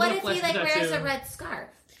 like Little what bit if less he like wears tattoo. a red scarf?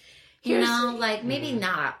 like maybe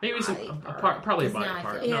not. Maybe some part. probably a Does body not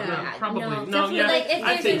part. feel- No, yeah, probably no. definitely, Yeah, like if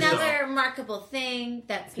I there's think another so. remarkable thing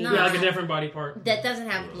that's not Yeah, like a different body part. that doesn't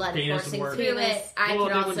have blood Penis coursing would through work. it, I Well,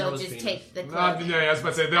 could they wouldn't know also his just penis. take the Yeah, clothing. I was about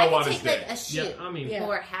to say I they'll could want his take like dick. a shoe I mean,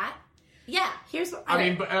 or a hat. Yeah. Here's what I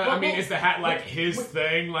mean, is the hat like his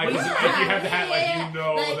thing? Like, if you have the hat, like you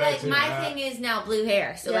know like that's his my hat. thing is now blue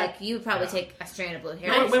hair, so Yeah. like you probably take a strand of blue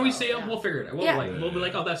hair. when we see it, we'll figure it out. We'll Yeah. we'll be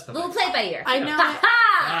like, oh, that's the. We'll play by ear. I know.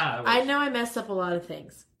 Ah, I know I messed up a lot of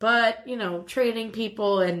things, but trading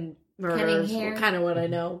people and murders, Cutting hair. kind of what I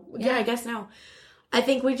know. Yeah, Yeah. I guess now. I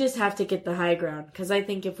think we just have to get the high ground because I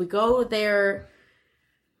think if we go there,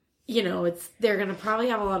 they're gonna probably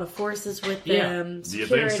have a lot of forces with them. Do you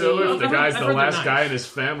think so? If the guy's I've the heard last they're guy nice. and his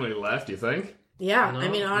family left, you think? Yeah, No, I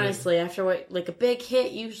mean honestly, after like a big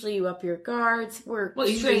hit, usually you up your guards. We're Well,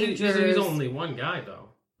 strangers. he's only one guy though.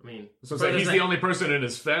 I mean, So it's like he's the only person in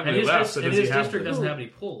his family and his, left. So and does he his have district to? doesn't have any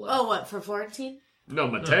pull left. Oh, what for Florentine? No,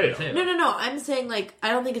 Mateo. No. I'm saying like I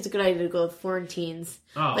don't think it's a good idea to go with Florentines.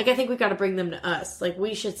 Oh. Like I think we got to bring them to us. Like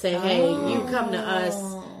we should say, hey, you come to us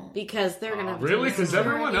because they're gonna have to Really? do Because some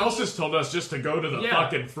everyone security. else has told us just to go to the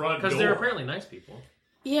fucking front door. because they're apparently nice people.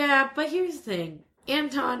 Yeah, but here's the thing,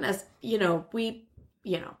 Anton, as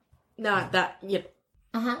not that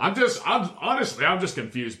I'm just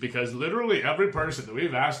confused because literally every person that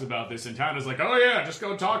we've asked about this in town is like, oh yeah, just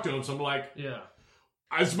go talk to him. So I'm like, Yeah.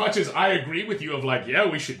 as much as I agree with you of like, yeah,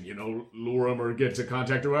 we should, lure him or get into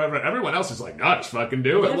contact or whatever, everyone else is like, no, just fucking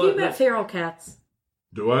do Have it. you met feral cats?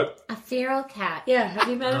 Do what? A feral cat. Yeah, have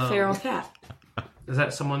you met a feral cat? Is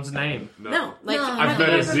that someone's name? No, like No. have I've you met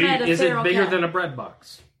a ever Z. met a Is it feral bigger cat? than a bread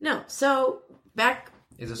box? No. So back,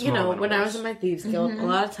 Is it smaller than a when I horse? was in my thieves guild, a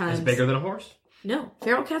lot of times Is it bigger than a horse? No,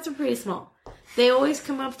 feral cats are pretty small. They always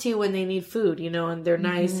come up to you when they need food, and they're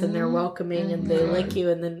nice and they're welcoming and they lick you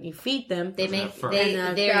and then you feed them. They make fur. they're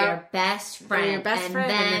And, your best friend. They're your best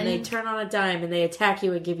friend, and then they turn on a dime and they attack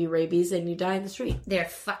you and give you rabies and you die in the street. they're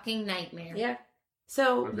fucking nightmare. Yeah.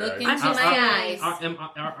 So Look Okay. into I'm just my saying-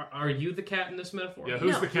 eyes. Are you the cat in this metaphor? Yeah,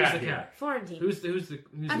 who's No, the who's cat the here? cat? Florentine. Who's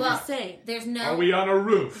I'm the just saying. There's no. Are we on a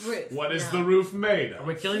roof? Roof, What is no. the roof made Are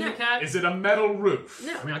we of? killing No. the cat? Is it a metal roof?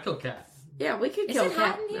 No. I mean, I killed cat. Yeah, we could Is kill it a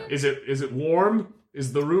hot cat. in here? Is it warm?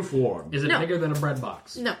 Is the roof warm? Is it No. bigger than a bread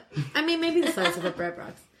box? No. I mean, maybe the size of a bread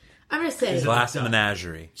box. I'm just saying. Glass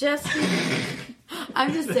menagerie.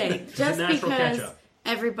 I'm just saying. Just natural because ketchup?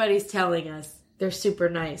 everybody's telling us they're super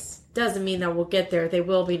nice doesn't mean that we'll get there. They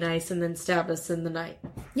will be nice and then stab us in the night.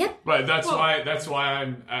 Yep. Right. That's why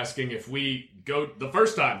I'm asking if we go the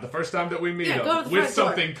first time that we meet Yeah, go to them the with front door.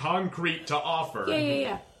 something concrete to offer.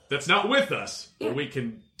 Yeah. That's not with us, Yeah. but we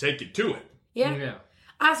can take it to it. Yeah. Yeah.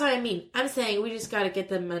 That's what I mean. I'm saying we just got to get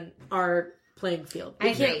them on our playing field. We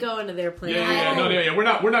I can't agree. go into their playing Yeah, field. yeah.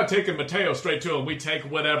 We're not taking Mateo straight to him. We take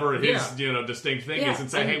whatever his distinct thing Yeah, is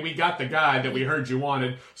and say, and- hey, we got the guy that we heard you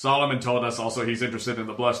wanted. Solomon told us also he's interested in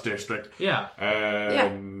the Blush District. Yeah.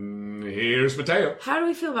 And here's Mateo. How do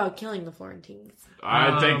we feel about killing the Florentines?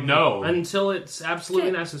 I think no. Until it's absolutely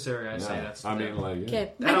Okay. necessary, I say that's. I mean, like, yeah.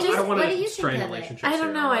 Okay. I don't want what do to you strain think of it? relationships. I don't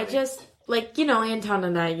here know. I already. just Anton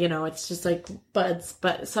and I. It's just like buds.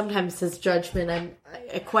 But sometimes his judgment,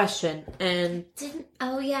 I question. And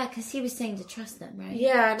Oh yeah, because he was saying to trust them, right?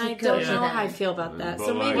 yeah, and To I go don't to know them. how I feel about that. But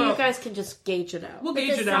So maybe like- you guys can just gauge it out. We'll But gauge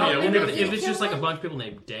does it out. Solomon If really it's kill just like a them? bunch of people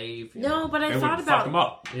named Dave. No, but I And thought we fuck him about.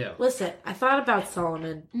 up. Yeah. Listen, I thought about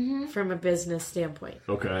Solomon from a business standpoint,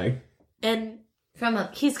 Okay. and From a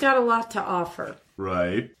he's got a lot to offer.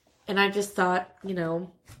 Right. And I just thought,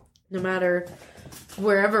 no matter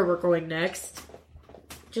wherever we're going next,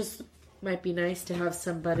 just might be nice to have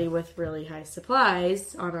somebody with really high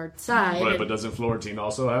supplies on our side. Right, And- but doesn't Florentine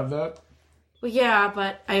also have that? well, yeah,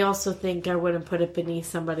 but I also think I wouldn't put it beneath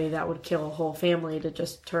somebody that would kill a whole family to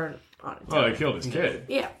just turn on it. Oh, they killed his kid.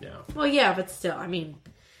 Yeah. Yeah. Well, yeah, but still, I mean,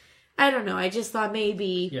 I don't know. I just thought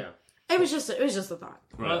maybe Yeah. it was just a thought.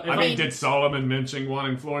 Right. Well, I mean, did Solomon mention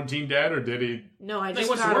wanting Florentine dead, or did he? No, I He just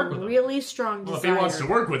wants to got work a with him. really strong Well, if desire. he wants to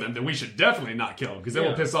work with him, then we should definitely not kill him, because then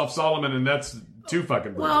we'll Yeah. piss off Solomon, and that's too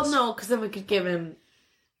fucking Well, brutal. no, because then we could give him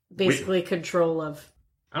basically control of.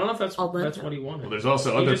 I don't know if that's I'll let that's him. what he wanted. Well, there's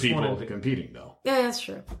also He other just people wanted- competing, though. Yeah, that's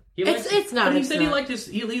true. He It's- liked- it's not, But he it's said he not. liked his.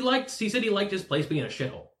 He said he liked his place being a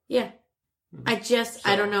shithole. Yeah. I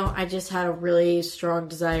don't know. I just had a really strong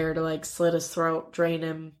desire to slit his throat, drain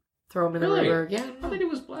him, throw him in the Really? river. Yeah. I think it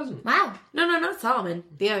was pleasant. wow. No, not Solomon.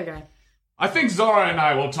 The other guy. I think Zara and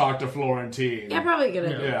I will talk to Florentine. Yeah, probably a good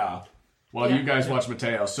idea. Yeah. While Yeah. you guys watch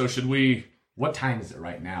Mateo. So should we... What time is it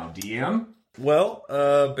right now? DM? Well,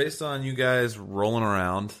 based on you guys rolling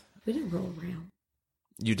around, We didn't roll around.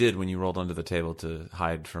 you did when you rolled under the table to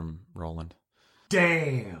hide from Roland.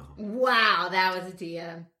 Damn. Wow, that was a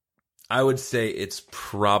DM. I would say it's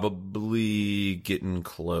probably getting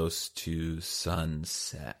close to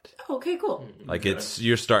sunset. Okay, cool. Like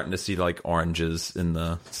you're starting to see like oranges in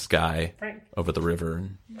the sky over the river.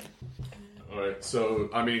 All right, so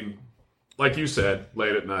I mean, like you said,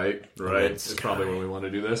 late at night, right? It's probably when we want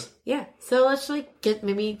to do this. Yeah. So let's get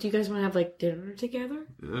maybe. Do you guys want to have dinner together?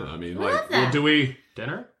 Yeah, I mean, do we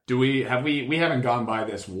dinner? Do we have we haven't gone by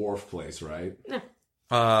this wharf place, right? No.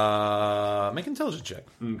 Make an intelligence check.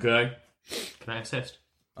 Okay. Can I assist?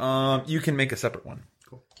 You can make a separate one.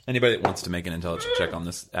 Cool. Anybody that wants to make an intelligence check on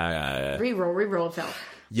this? Reroll, fell.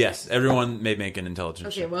 Yes, everyone may make an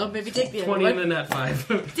intelligence check. Okay, well, maybe take the 20 other and then that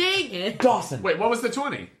 5. Dang it. Dawson. Wait, what was the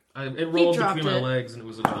 20? It rolled dropped between my it. legs and it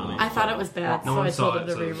was a 20. I thought it was bad, No so one I saw told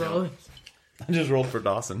him to it, so reroll. I just rolled for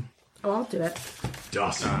Dawson. Oh, I'll do it.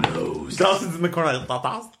 Dawson knows. Dawson's in the corner.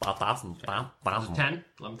 Dawson. 10,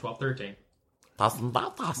 11, 12, 13. Dawson.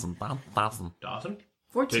 Dawson?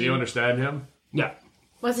 14. Can you understand him? Yeah.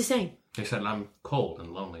 What's he saying? He said, I'm cold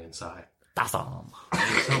and lonely inside. Dawson.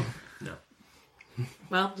 No.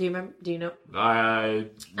 Well, do you remember? Do you know?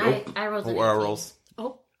 Nope. I rolled What an were our 18. rolls?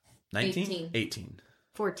 Oh, 19? 18.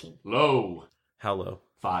 14. Low. How low?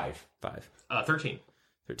 5. 5. 13.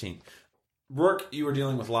 13. Rourke, you were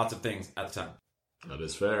dealing with lots of things at the time. That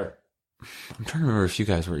is fair. I'm trying to remember if you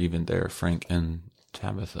guys were even there, Frank and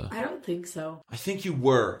Tabitha. I don't think so. I think you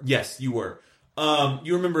were. Yes, you were.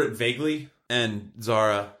 You remember it vaguely. And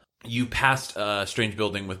Zara, you passed a strange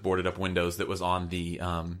building with boarded up windows that was on the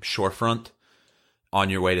shorefront on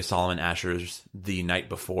your way to Solomon Asher's the night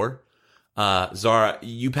before. Zara,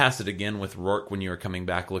 you passed it again with Rourke when you were coming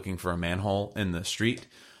back looking for a manhole in the street.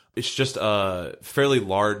 It's just a fairly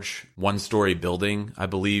large one-story building. I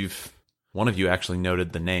believe one of you actually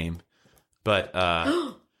noted the name. But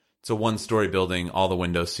it's a one-story building. All the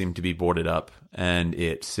windows seem to be boarded up, and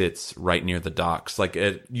it sits right near the docks.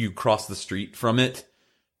 You cross the street from it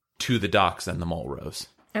to the docks and the mole rows.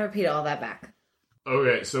 I repeat all that back.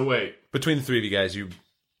 Okay, so wait. Between the three of you guys, you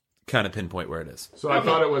kind of pinpoint where it is. So I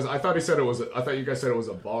thought you guys said it was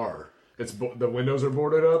a bar. The windows are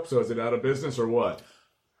boarded up, so is it out of business or what?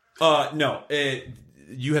 No.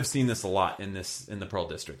 You have seen this a lot in the Pearl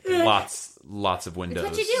District. Lots of windows.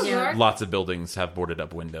 That's what you do, Rourke. Lots of buildings have boarded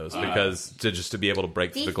up windows because to be able to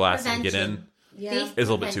break through the glass and get in Yeah. is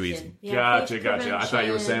a little bit too easy. Yeah, Gotcha. I thought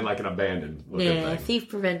you were saying like an abandoned looking Yeah, thing. thief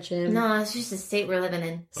prevention. No, it's just the state we're living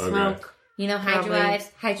in. Smoke. You know, hide your Probably. wives,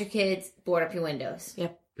 hide your kids, board up your windows.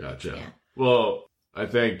 Yep. Gotcha. Yeah. Well, I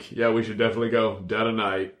think, we should definitely go dead of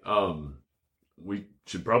night. We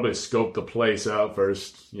should probably scope the place out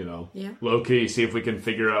first, Yeah. low key, see if we can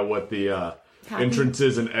figure out what the Copy.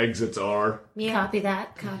 entrances and exits are. Yeah. Copy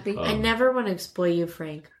that. Copy. I never want to exploit you,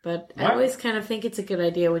 Frank, but I What? always kind of think it's a good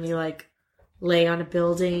idea when you lay on a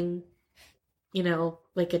building,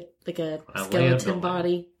 like a When I lay on a skeleton building?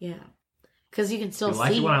 body. Yeah. Because you can still You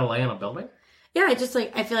like see. it when I lay on a building? Yeah, I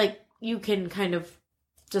feel like you can kind of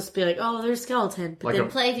just be like, oh, there's a skeleton. But Like then,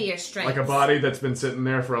 Play to your strengths. Like a body that's been sitting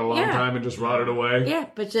there for a long Yeah. time and just rotted away. yeah,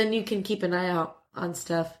 but then you can keep an eye out on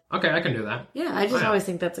stuff. Okay, I can do that. Yeah, I just Yeah. always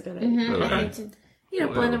think that's a good idea. Mm-hmm. Okay. I think so.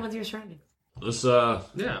 Blend in with your surroundings. Let's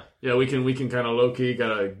Yeah. we can kind of low key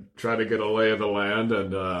try to get a lay of the land,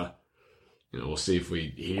 and we'll see if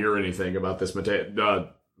we hear anything about this Mateo.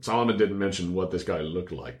 Solomon didn't mention what this guy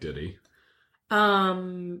looked like, did he?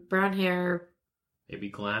 Brown hair, Maybe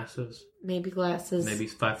glasses. maybe glasses. Maybe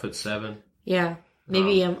 5'7". Yeah,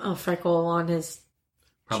 maybe a freckle on his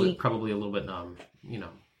cheek. Probably a little bit,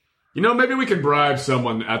 Maybe we can bribe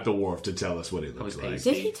someone at the wharf to tell us what he looks Probably like.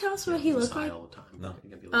 Did he tell us what he looked Sigh like? all the time. No. He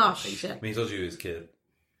can be a little Oh, patient. shit. He told you he was a kid.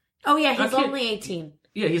 Oh, yeah, he's Okay. only 18.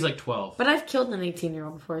 Yeah, he's like 12. But I've killed an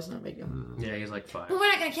 18-year-old before, it's not a big deal. Yeah, he's like 5. But we're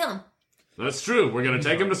not going to kill him. That's true. We're gonna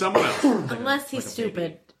take him to someone else. Unless he's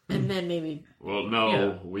stupid, and then maybe... Well, no,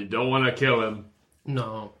 Yeah. we don't want to kill him,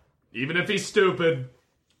 No. even if he's stupid,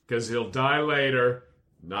 because he'll die later,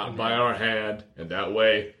 not by our hand, and that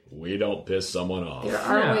way we don't piss someone off. There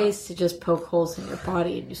are Yeah. ways to just poke holes in your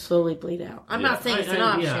body and you slowly bleed out. I'm not saying it's an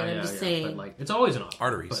option, I'm just saying... But it's always an option.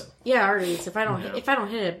 Arteries. But, Yeah, arteries. If I don't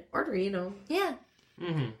hit an artery, Yeah.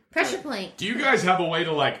 mm-hmm. Pressure point. Do you guys have a way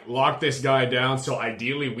to lock this guy down so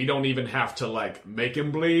ideally we don't even have to make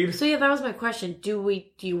him bleed? So yeah, that was my question. Do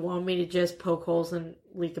you want me to just poke holes and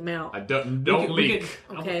leak them out? I don't we leak.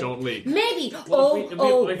 Okay. Don't leak. Maybe. If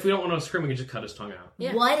we don't want to scream, we can just cut his tongue out.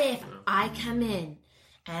 Yeah. What if I come in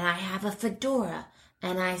and I have a fedora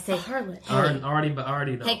and I say, harlot.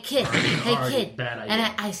 Already know. hey kid, Already hey kid. bad idea.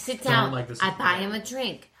 And I sit Don't down, like this. I buy him a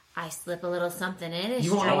drink. I slip a little something in his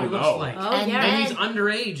You won't know what he drink. looks like. Oh, And yeah. then- And he's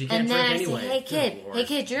underage. He can't And then I drink say, anyway. hey Good kid, Lord. hey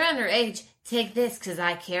kid, you're underage. take this because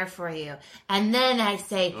I care for you. And then I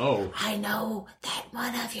say, Oh. I know that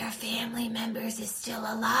one of your family members is still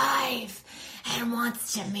alive and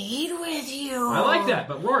wants to meet with you. I like that,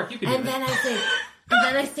 but Roarke, you can do And then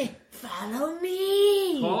that. I say, follow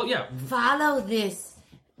me. Well, yeah. Follow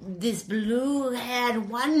this blue-haired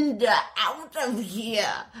wonder out of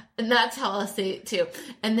here. And that's how I'll say it too.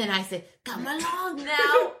 And then I say, come along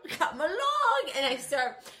now. Come along. And I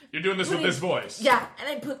start... You're doing this with this voice. Yeah, and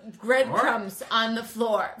I put breadcrumbs on the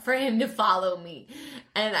floor for him to follow me.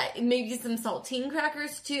 And maybe some saltine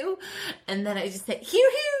crackers too. And then I just say, here.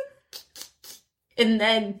 And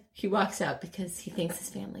then he walks out because he thinks his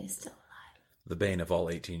family is still alive. The bane of all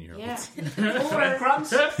 18-year-olds. Yeah.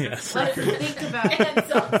 Breadcrumbs? Yes. Let's think about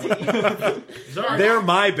it. Sorry. They're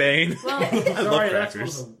my bane. Well, I love Sorry, that's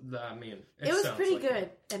crackers. I mean, it was sounds pretty like good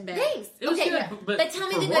and bad. Thanks. It was Okay, good, yeah. but But tell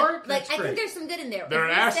me for the Roarke, good. that's I think great. there's some good in there. There are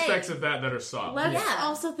If you aspects say- of that are solid. Let's Yeah.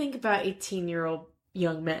 also think about 18-year-old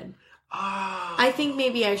young men. I think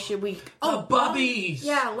maybe I should. Bubbies.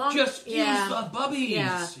 Yeah, Just use the bubbies.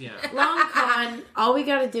 Yeah. Yeah. Long con. All we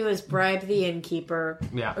got to do is bribe the innkeeper,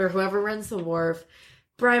 Yeah. or whoever runs the wharf.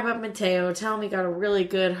 Bribe up Mateo. Tell him he got a really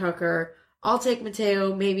good hooker. I'll take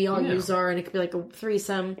Mateo. Maybe I'll use Zara, and it could be like a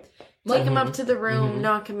threesome. Take him up to the room,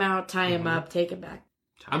 knock him out, tie him up, take him back.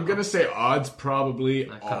 I'm going to say odds probably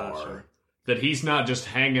That are sure. that he's not just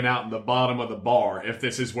hanging out in the bottom of the bar if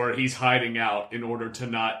this is where he's hiding out in order to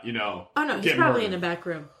not, Oh no, he's get probably murdered. in a back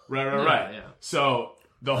room. Right. Yeah. So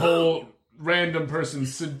the whole random person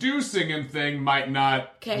seducing him thing might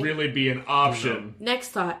not Okay. really be an option. Next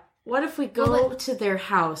thought. What if we go to their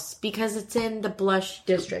house because it's in the Blush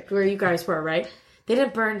district where you guys were, right? They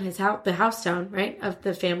didn't burn the house down, right? Of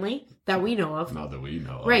the family that we know of. Not that we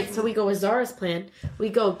know of. Right, so we go with Zara's plan. We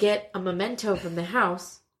go get a memento from the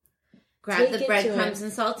house. Grab Take the it to breadcrumbs him.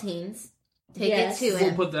 and saltines. Take Yes. it to We'll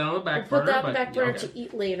him. put that on the back Put burner. that on the but- back burner okay. to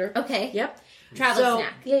eat later. Okay. Yep. Travel So,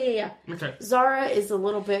 snack. yeah. Okay. Zara is a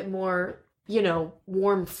little bit more,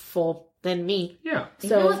 warmful than me. Yeah.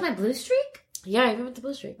 Even with So, my blue streak? yeah, even with the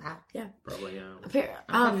blue streak. Wow. Yeah. Probably, yeah. I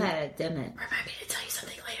thought that I didn't. Remind me to tell you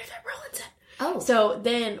something later that Roland said. Oh. So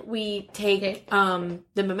then we take the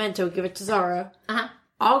memento, give it to Zara. Uh-huh.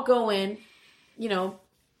 I'll go in,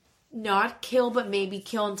 not kill, but maybe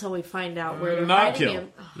kill until we find out where they're Not hiding kill.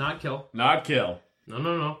 him. Not kill. Not kill.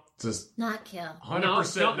 No. Just Not kill.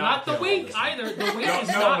 100% not the kill. wink either. The wink is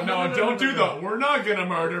not. No, don't do that. We're not gonna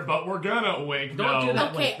murder, but we're gonna wink. Don't do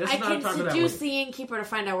that. Okay, This I is not can a part of that seduce one. the innkeeper to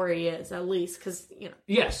find out where he is, at least, because,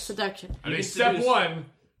 Yes. seduction. I mean, can step seduce- one,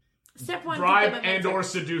 Step one, bribe get the and memento. or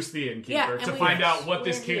seduce the innkeeper Yeah, and to we- find out what where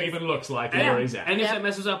this he kid is. even looks like and Yeah. where he's at. And if Yep. that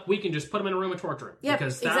messes up, we can just put him in a room and torture him. Yep,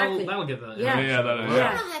 because exactly. that'll get the. Yeah. Yeah, I don't know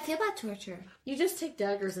how I feel about torture. You just take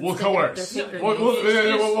daggers and We'll stick it up coerce. their We'll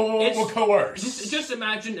fingernails. we'll coerce. Just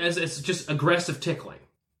imagine as it's just aggressive tickling.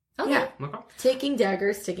 Okay. Yeah. Okay. Taking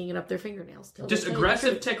daggers, sticking it up their fingernails. till Just they tell you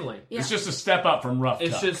aggressive the truth. tickling. Yeah. It's just a step up from rough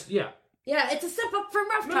It's Tuck. just yeah. Yeah, it's a step up from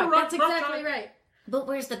rough No, talk. rough- That's rough exactly talk. right. But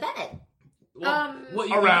where's the bed?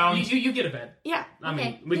 Well, around. you get a bed. Yeah. I Okay.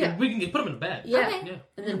 mean, we can put him in a bed. Yeah. Okay. Yeah.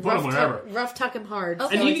 And then Put 'em wherever. rough tuck him hard.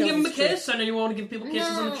 Okay. And so you he can give tells him a the truth. kiss. I know you want to give people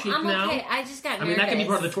kisses on the cheek I'm now. okay. I just got nervous. I mean, that can be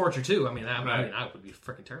part of the torture too. I mean, I would be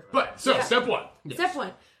freaking terrified. But so Yeah. step one, Step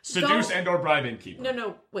one. seduce Go- and or bribe innkeeper.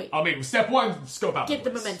 No, wait. I mean, step one, scope out. Get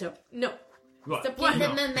the place. memento. No. What? Step Get one. the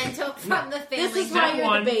memento from the family. This is Step why you're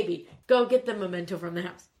one. the baby. Go get the memento from the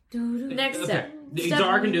house. Next Okay. step. Step-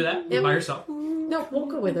 Zara can do that Yeah, by herself. No, we'll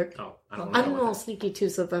go with her. Oh, I don't I'm a know. little sneaky too,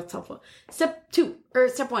 so that's helpful. Step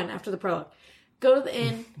one after the prologue. Go to the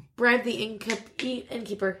inn, bribe the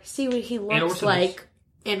innkeeper, see what he or looks seduce. like,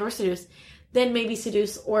 and or seduce. Then maybe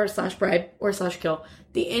seduce or / bribe or / kill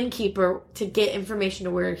the innkeeper to get information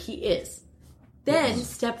to where he is. Then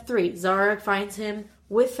step 3, Zara finds him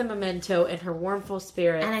with the memento and her warmful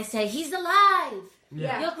spirit. And I say, he's alive.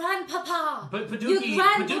 Yeah. Your grandpapa. But Your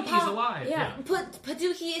grandpapa. Paduki's alive. Yeah.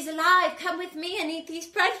 Paduki is alive. Come with me and eat these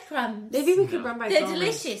breadcrumbs. Maybe we could run by They're Zara.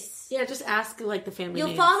 delicious. Yeah, just ask like the family You'll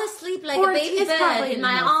names. fall asleep like Or a baby it's bird probably in in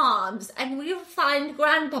my the house. arms, and we'll find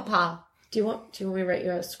grandpapa. Do you want me to write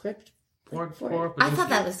you a script? Poor I thought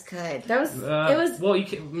that was good. That was it was Well, you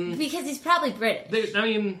can. Because he's probably British. I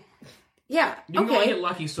mean, yeah, you can only okay. get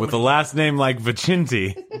lucky so With a much. last name like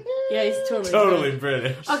Vicinti. Yeah, he's totally Totally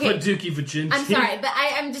British. Okay. Paduki Vicinti. I'm sorry, but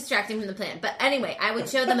I'm distracting from the plan. But anyway, I would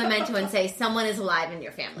show the memento and say, someone is alive in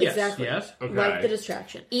your family. Yes. Exactly. Yes. Okay. Like the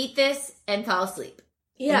distraction. Eat this and fall asleep.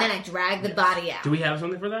 Yeah. And then I drag the body out. Do we have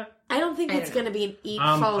something for that? I don't think I it's don't going to be an eat,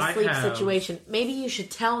 Um, fall I asleep have- situation. Maybe you should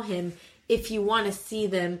tell him if you want to see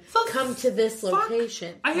them come to this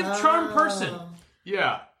location. I have charm person. Oh.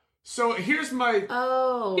 Yeah. So here's my...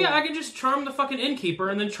 Oh. Yeah, I can just charm the fucking innkeeper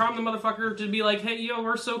and then charm the motherfucker to be like, hey, yo,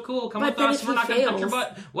 we're so cool. Come But with then us. if We're he not going to touch your fails-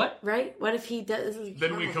 butt. What? Right? What if he does?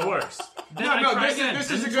 Then we coerce. Then No, I no, try this is- again. this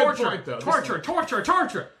And is a then good torture. point, though.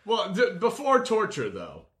 Torture. Well, before torture,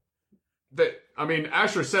 though,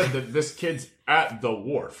 Asher said that this kid's at the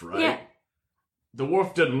wharf, right? Yeah. The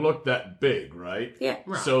wharf didn't look that big, right? Yeah.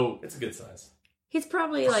 So, It's a good size. He's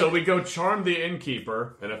probably like. so we go charm the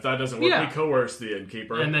innkeeper, and if that doesn't work, Yeah. we coerce the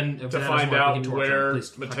innkeeper, And then if to that find doesn't work, we out can torture where him.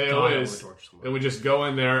 Please, Mateo God, I is, wanna torture someone. and we just go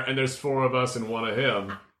in there, and there's 4 of us and 1 of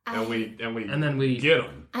him, and we get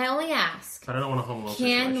him. I only ask, But I don't want a home alone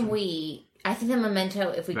can situation. we... I think the memento,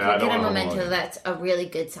 if we No, could I don't get a want a memento, memento. that's a really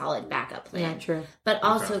good, solid backup plan. Yeah, true. But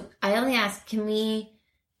also, I only ask, can we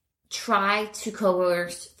try to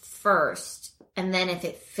coerce first, and then if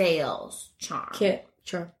it fails, charm? Kit.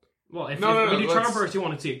 Sure. Well, if No, we do charm let's- first, you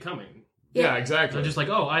want to see it coming. Yeah, exactly. So just like,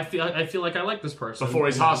 oh, I feel like I like this person. Before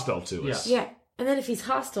he's And then- hostile to us. Yeah. And then if he's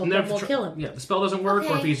hostile, And then if we'll the kill him. Yeah, the spell doesn't work, or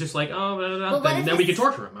if Okay. he's just like, oh, blah, blah, blah, But what if then we can it's-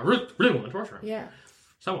 torture him. I really want to torture him. Yeah.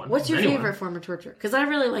 Someone. What's your Anyone. favorite form of torture? Because I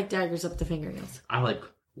really like daggers up the fingernails. I like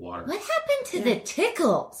water. What happened to the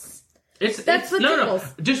tickles? That's what no.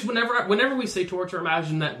 tickles. Just whenever we say torture,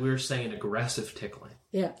 imagine that we're saying aggressive tickling.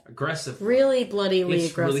 Yeah. Aggressive. Really bloodily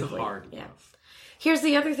It's aggressively. really hard. Yeah. Here's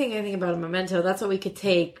the other thing I think about a memento. That's what we could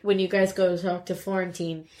take when you guys go to talk to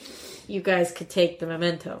Florentine. You guys could take the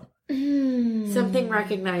memento. Something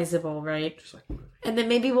recognizable, right? Just like, And then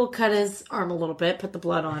maybe we'll cut his arm a little bit, put the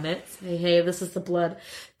blood on it. Say, hey, this is the blood.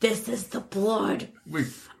 This is the blood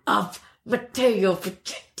of Mateo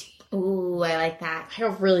Vicente. Ooh, I like that. I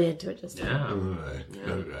got really into it just now.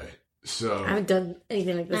 yeah. Okay. So, I haven't done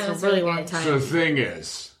anything like this That in a was really really long good. time. so the thing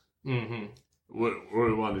is, Mm-hmm.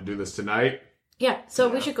 we want to do this tonight, Yeah, so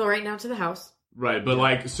we should go right now to the house. right? But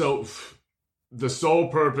the sole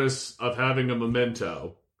purpose of having a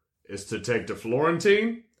memento is to take to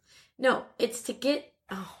Florentine. No, it's to get...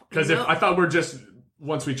 Because if I thought we're just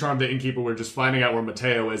once we charm the innkeeper, we're just finding out where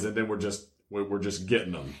Mateo is, and then we're just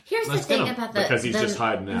getting him. Here's Let's the get thing him, about the because he's just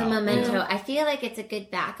hiding the out. memento. Yeah. I feel like it's a good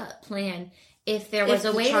backup plan if there was If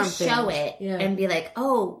a the way to charm show fails. it Yeah. and be like,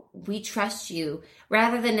 oh, we trust you,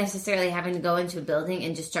 rather than necessarily having to go into a building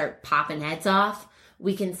and just start popping heads off.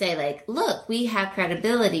 We can say like, look, we have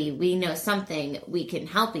credibility. We know something. We can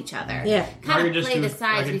help each other. Yeah. I Kind could of just play do- the I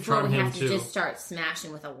sides could before charm we him have to too. just start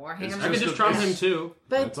smashing with a warhammer. I could just charm him too.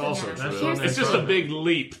 But That's also Yeah. true. That's It's just a big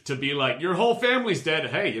leap to be like, your whole family's dead.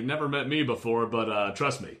 Hey, you've never met me before, but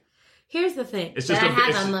trust me. here's the thing. It's But just I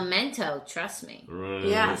it's- have a memento. Trust me. Right.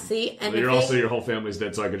 Yeah, see? And You're the also thing- your whole family's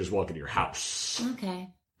dead, so I could just walk into your house. Okay.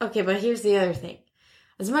 Okay, but here's the other thing.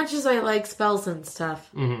 As much as I like spells and stuff,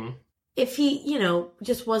 Mm-hmm. if he,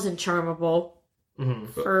 just wasn't charmable Mm-hmm.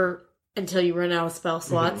 for until you run out of spell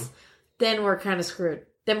slots, then we're kind of screwed.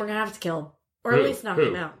 Then we're going to have to kill him. Or at Who? least knock Who?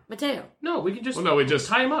 him out. Mateo. No, we can just. Well, no, we just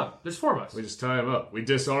tie him up. There's 4 of us. we just tie him up. We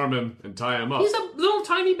disarm him and tie him up. He's a little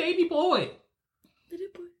tiny baby boy.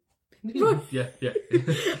 Yeah.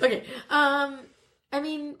 Okay, I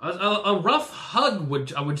mean, A rough hug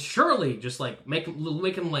would surely just like make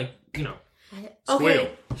him like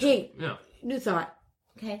okay, hey, yeah. new thought.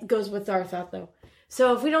 Okay. Goes with our thought, though.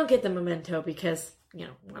 So if we don't get the memento because,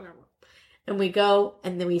 whatever, and we go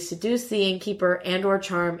and then we seduce the innkeeper and or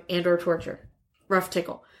charm and or torture, rough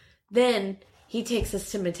tickle, then he takes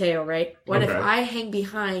us to Mateo, right? What if Okay. I hang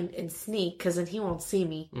behind and sneak, because then he won't see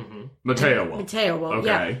me. Mateo won't. Mateo won't, Okay.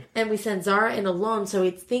 yeah. And we send Zara in alone so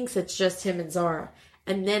he thinks it's just him and Zara.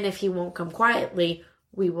 And then if he won't come quietly,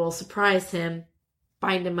 we will surprise him,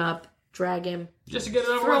 bind him up, drag him, Just to get it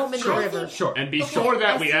over throw with. him in the river. Sure. And before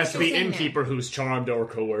that, I we see ask what the you're saying innkeeper who's charmed or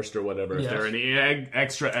coerced or whatever if Yes. there are any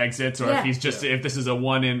extra exits or Yeah. if he's just if this is a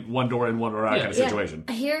one door in, one door out Yeah. kind of Yeah. situation.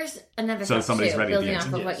 Here's another So thought somebody's too, ready at the building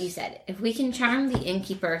end. off of what you said. If we can charm the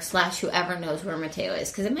innkeeper / whoever knows where Mateo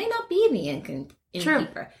is, because it might not be the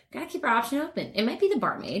innkeeper. Gotta keep our option open. It might be the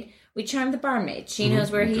barmaid. We charm the barmaid. She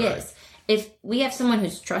knows where he is. If we have someone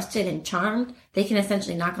who's trusted and charmed, they can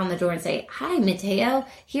essentially knock on the door and say, "Hi, Mateo.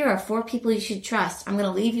 Here are 4 people you should trust. I'm going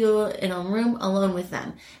to leave you in a room alone with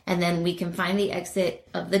them." And then we can find the exit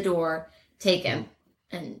of the door, take him,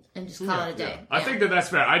 and just call it a day. I think that's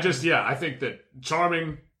fair. I think that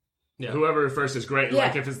charming whoever first is great. Yeah.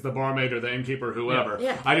 Like if it's the barmaid or the innkeeper, whoever.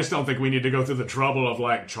 Yeah. I just don't think we need to go through the trouble of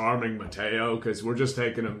like charming Mateo because we're just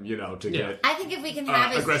taking him, to get. I think if we can have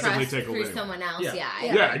his aggressively trust tickled through in. someone else, Yeah.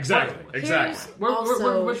 Yeah, exactly. Here's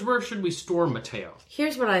also- Where should we store Mateo?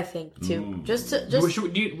 Here's what I think, too. Mm. Just Do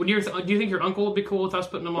you think your uncle would be cool with us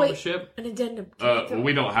putting him on the wait, ship? an addendum. Can you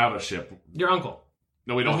We don't have a ship. Your uncle.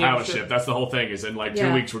 No, we don't Doesn't he have a have a ship. ship? That's the whole thing. Is in like 2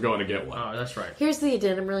 Yeah. weeks we're going to get one. Oh, that's right. Here's the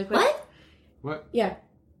addendum really quick. What? What? Yeah.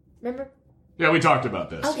 Remember? Yeah, we talked about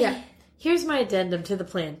this. Okay. Yeah. Here's my addendum to the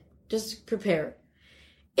plan. Just prepare.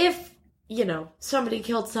 If, somebody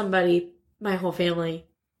killed somebody, my whole family,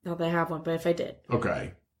 not that I have one, but if I did.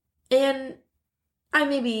 Okay. And I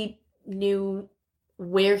maybe knew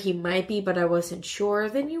where he might be, but I wasn't sure,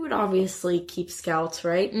 then you would obviously keep scouts,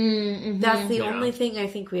 right? Mm-hmm. That's the only thing I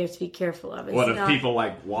think we have to be careful of. What if people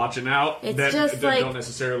watching out that don't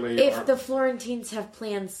necessarily... If the Florentines have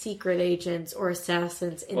planned secret agents or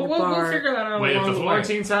assassins in the bar... We'll figure that out. Wait, if the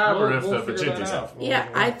Florentines have or if the Vicintis have? Yeah,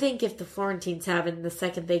 I think if the Florentines have, and the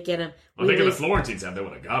second they get him... I think if the Florentines have, they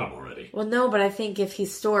would have got him already. Well, no, but I think if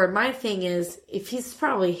he's stored... My thing is, if he's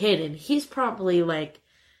probably hidden, he's probably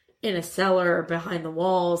in a cellar or behind the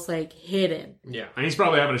walls, hidden. Yeah. And he's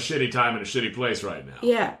probably having a shitty time in a shitty place right now.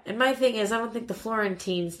 Yeah. And my thing is, I don't think the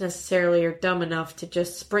Florentines necessarily are dumb enough to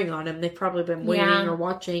just spring on him. They've probably been waiting or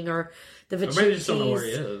watching, or the Vicintis. Maybe they just don't know where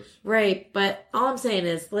he is. Right. But all I'm saying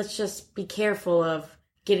is, let's just be careful of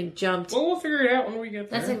getting jumped. Well, we'll figure it out when we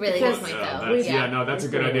get there. That's a really good point, though. That's a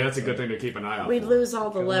good idea. That's a good thing to keep an eye out. We'd lose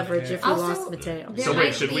all the leverage if we lost Mateo.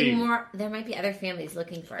 There might be other families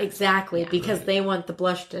looking for us. Exactly, because they want the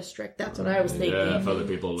blush district. That's what I was thinking. Yeah, if other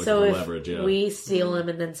people are looking for leverage, if we steal him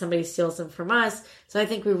and then somebody steals him from us, so I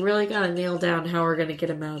think we really got to nail down how we're going to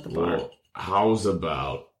get him out of the bar. Well, how's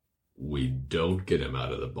about we don't get him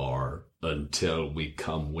out of the bar until we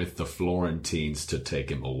come with the Florentines to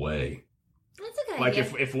take him away? That's a good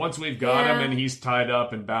idea. If once we've got him and he's tied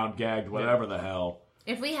up and bound, gagged, whatever the hell.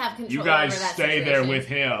 If we have control, you guys over that stay situation. there with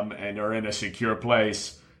him and are in a secure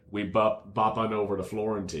place. We bop on over to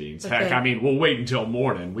Florentines. Okay. Heck, we'll wait until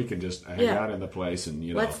morning. We can just hang out in the place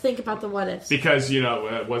and Let's think about the what ifs. Because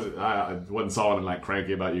I wasn't Solomon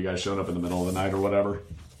cranky about you guys showing up in the middle of the night or whatever.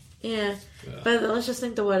 Yeah. But let's just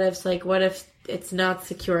think the what ifs. What if it's not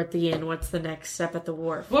secure at the inn? What's the next step at the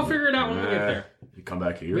wharf? We'll figure it out when we get there. You come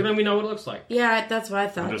back here. Then we know what it looks like. Yeah, that's what I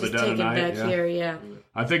thought. Under just the dead take him of night, back here, yeah.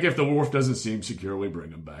 I think if the wharf doesn't seem secure, we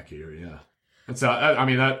bring him back here, yeah.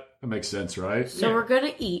 That makes sense, right? So we're going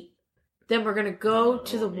to eat. Then we're going to go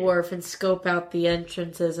to the wharf and scope out the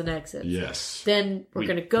entrances and exits. Yes. Then we're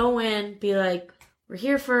going to go in, be like, we're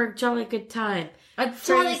here for a jolly good time.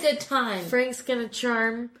 Jolly good time. Frank's going to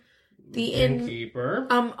charm the innkeeper.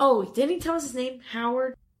 Didn't he tell us his name?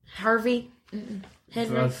 Howard? Harvey?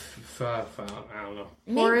 Henry? I don't know.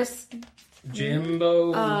 Horace?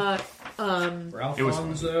 Jimbo?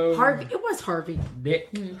 Ralphonso? Harvey. It was Harvey. Dick.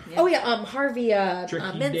 Oh, yeah, Harvey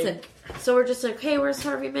Minson. Dick. So we're just like, hey, where's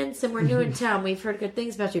Harvey Minson? We're new in town. We've heard good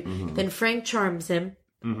things about you. Mm-hmm. Then Frank charms him.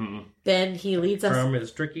 Mm-hmm. Then he leads us from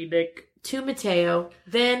his tricky dick to Mateo.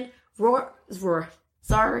 Then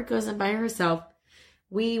Zara goes in by herself.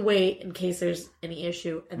 We wait in case there's any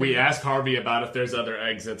issue. And we ask Harvey about if there's other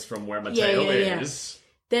exits from where Mateo is.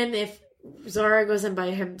 Then if Zara goes in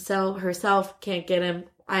by herself, can't get him,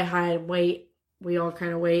 I hide and wait. We all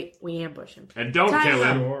kind of wait. We ambush him. And don't kill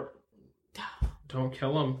him. Don't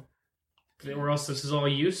kill him. Or else this is all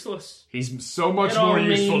useless. He's so much more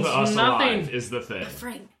useful to us alive, is the thing.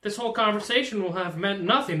 Frank. This whole conversation will have meant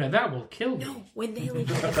nothing, and that will kill me. No, when they leave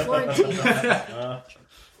for the Florentines.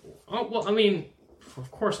 Of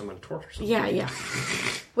course I'm going to torture somebody. Yeah.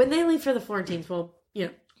 When they leave for the Florentines,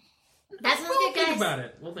 that's really good,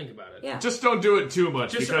 guys. We'll think about it. Yeah. Just don't do it too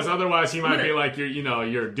much, because otherwise he might be like,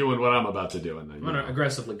 you're doing what I'm about to do. And then, I'm going to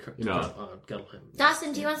aggressively guddle him.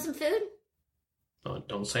 Dawson, do you want some food?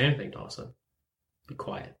 Don't say anything, Dawson. Be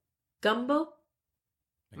quiet. Gumbo?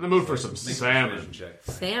 In the mood for some salmon.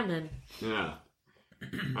 Salmon? Yeah.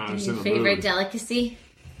 Your favorite delicacy?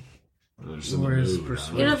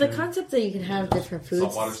 The concept that you can have different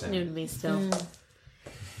foods is new to me still.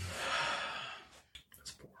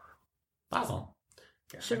 Wow.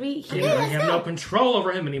 Should we We have no control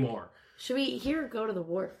over him anymore. Should we here or go to the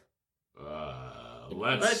wharf?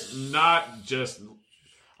 Let's not just...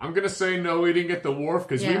 I'm going to say no eating at the wharf,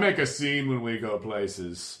 because we make a scene when we go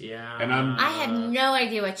places. Yeah. And I have no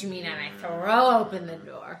idea what you mean, and I throw open the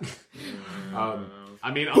door.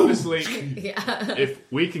 Honestly, if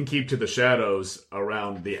we can keep to the shadows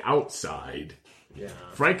around the outside,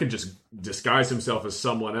 Frank can just disguise himself as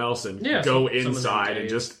someone else and go inside and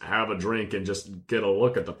just have a drink and just get a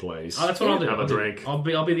look at the place. Oh, that's what I'll do. Have a drink. I'll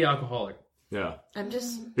be the alcoholic. Yeah. I'm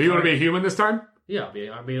just... Do you want to be a human this time? Yeah,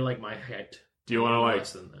 I'll be like my height. Do you want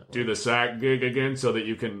to do the sack gig again so that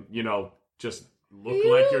you can, just look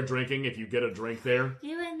like you're drinking if you get a drink there?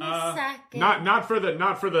 You in the sack. Not for the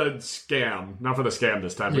scam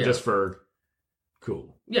this time, but just for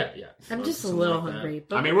cool. Yeah. I'm just a little hungry.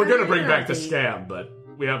 But we're gonna bring back the scam, but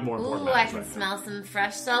we have more important Ooh, I matters can right now. smell some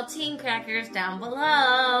fresh saltine crackers down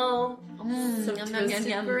below. Some Yum, yum, toasted yum,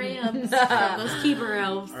 yum. grams from those keeper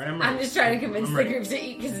elves. All right, I'm I'm ready. just trying to convince the group to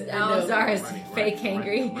eat because Zara's fake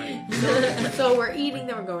hangry. So we're eating,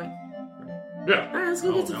 then we're going. Yeah. All right, let's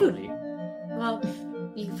go get some no. food. Well,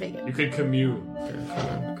 you can fake it. You could commune.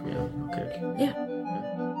 Okay. Yeah.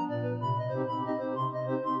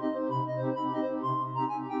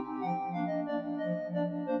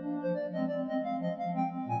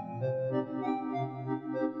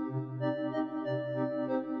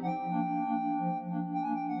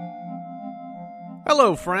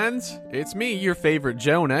 Hello, friends. It's me, your favorite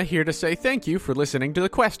Jonah, here to say thank you for listening to The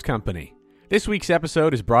Quest Company. This week's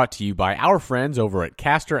episode is brought to you by our friends over at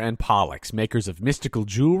Castor and Pollux, makers of mystical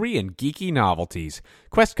jewelry and geeky novelties.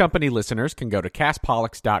 Quest Company listeners can go to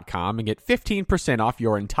castpollux.com and get 15% off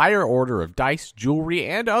your entire order of dice, jewelry,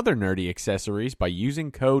 and other nerdy accessories by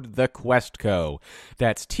using code TheQuestCo.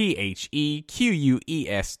 That's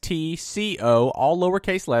TheQuestCo, all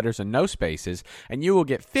lowercase letters and no spaces, and you will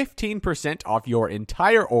get 15% off your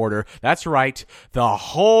entire order. That's right, the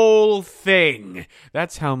whole thing.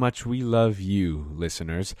 That's how much we love you,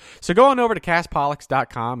 listeners. So go on over to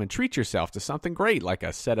castpollux.com and treat yourself to something great like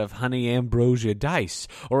a set of honey ambrosia dice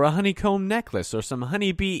or a honeycomb necklace or some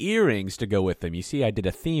honeybee earrings to go with them. You see, I did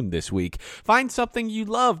a theme this week. Find something you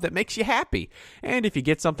love that makes you happy. And if you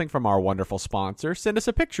get something from our wonderful sponsor, send us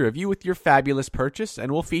a picture of you with your fabulous purchase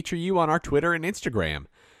and we'll feature you on our Twitter and Instagram.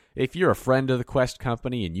 If you're a friend of the Quest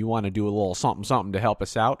Company and you want to do a little something to help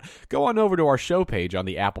us out, go on over to our show page on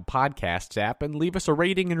the Apple Podcasts app and leave us a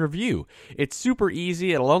rating and review. It's super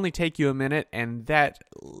easy. It'll only take you a minute, and that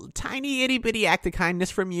tiny itty-bitty act of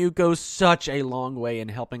kindness from you goes such a long way in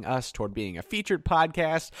helping us toward being a featured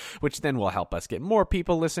podcast, which then will help us get more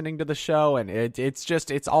people listening to the show, and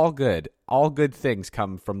it's all good. All good things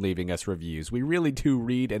come from leaving us reviews. We really do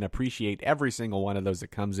read and appreciate every single one of those that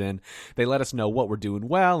comes in. They let us know what we're doing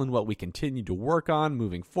well and what we continue to work on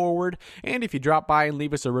moving forward. And if you drop by and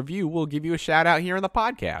leave us a review, we'll give you a shout out here on the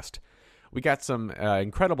podcast. We got some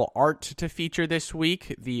incredible art to feature this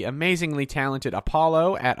week. The amazingly talented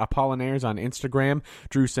Apollo at Apollinaires on Instagram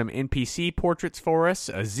drew some NPC portraits for us,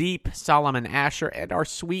 Zeep, Solomon Asher, and our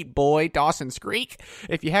sweet boy, Dawson Screek.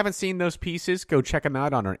 If you haven't seen those pieces, go check them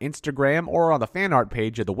out on our Instagram or on the fan art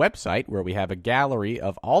page of the website where we have a gallery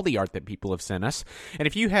of all the art that people have sent us. And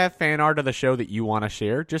if you have fan art of the show that you want to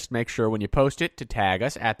share, just make sure when you post it to tag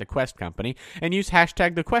us at The Quest Company and use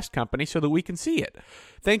hashtag The Quest Company so that we can see it.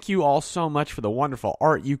 Thank you all so much for the wonderful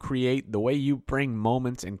art you create. The way you bring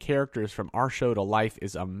moments and characters from our show to life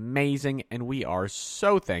is amazing, and we are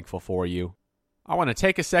so thankful for you. I want to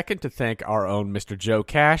take a second to thank our own Mr. Joe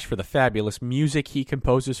Cash for the fabulous music he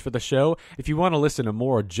composes for the show. If you want to listen to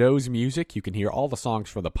more of Joe's music, you can hear all the songs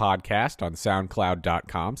from the podcast on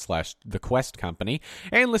soundcloud.com/thequestcompany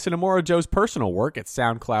and listen to more of Joe's personal work at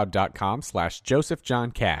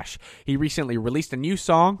soundcloud.com/josephjohncash. He recently released a new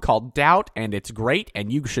song called Doubt, and it's great,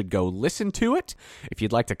 and you should go listen to it. If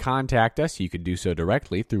you'd like to contact us, you can do so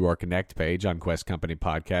directly through our Connect page on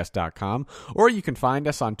questcompanypodcast.com, or you can find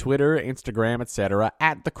us on Twitter, Instagram, etc.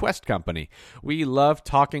 at The Quest Company. We love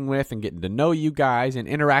talking with and getting to know you guys and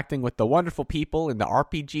interacting with the wonderful people in the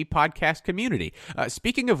RPG podcast community.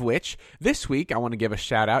 Speaking of which, this week I want to give a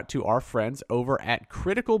shout out to our friends over at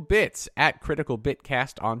Critical Bits, at Critical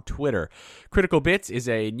Bitcast on Twitter. Critical Bits is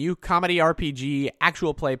a new comedy RPG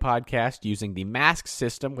actual play podcast using the Mask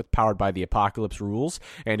system with Powered by the Apocalypse rules.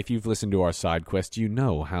 And if you've listened to our side quest, you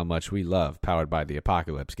know how much we love Powered by the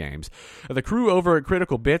Apocalypse games. The crew over at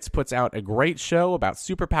Critical Bits puts out a great show about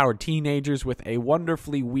superpowered teenagers with a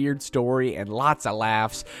wonderfully weird story and lots of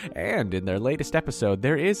laughs. And in their latest episode,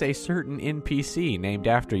 there is a certain NPC named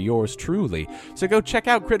after yours truly. So go check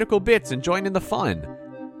out Critical Bits and join in the fun.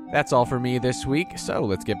 That's all for me this week, so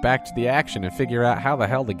let's get back to the action and figure out how the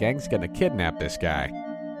hell the gang's gonna kidnap this guy.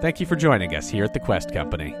 Thank you for joining us here at The Quest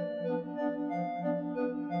Company.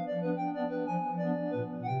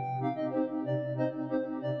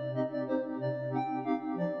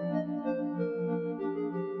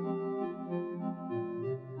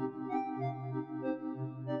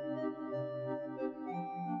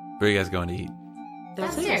 Where are you guys going to eat?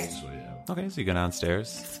 Downstairs. Okay, so you go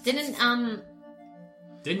downstairs. Didn't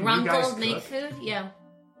Didn't you Runkle guys make cook? food? Yeah.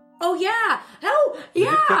 Oh, yeah. Oh, You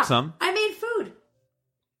yeah. did cook some. I made food.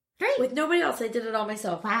 Great. With nobody else. I did it all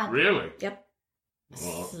myself. Wow. Really? Yep.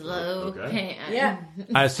 Well, Slow okay. pan. Yeah.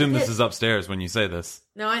 I assume this is upstairs when you say this.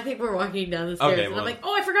 No, I think we're walking down the stairs. Okay, and well- I'm like,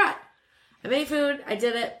 oh, I forgot. I made food. I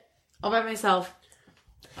did it all by myself.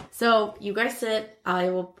 So you guys sit.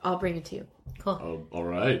 I'll bring it to you. Cool. All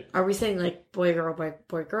right. Are we saying like boy, girl,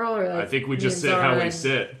 or like I think we me just and sit Zara how we and-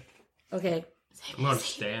 sit. Okay. I'm gonna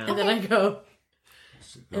stand. And then I go,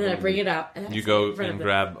 and then I bring it out. And I You stand go in front and of it.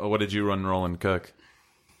 grab. What did you run, roll, and cook?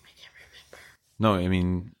 I can't remember. No, I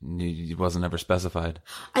mean it wasn't ever specified.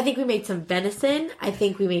 I think we made some venison. I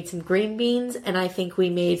think we made some green beans, and I think we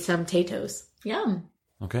made some potatoes. Yum.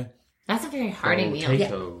 Okay. That's a very hearty meal.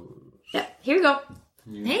 Potatoes. Yep. Here we go.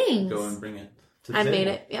 Thanks. Go and bring it. To the I made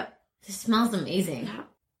table. it. Yep. This smells amazing.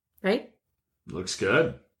 Right. Looks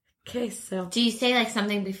good. Okay. So Do you say like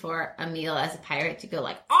something before a meal as a pirate to go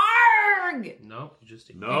like arg? No, you just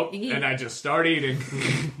eat. Nope. And I just start eating.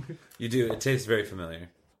 You do. It tastes very familiar.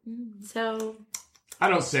 so I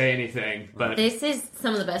don't say anything, but This is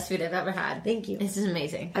some of the best food I've ever had. thank you. This is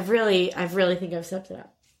amazing. I've really think I've stepped it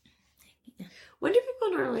up. When do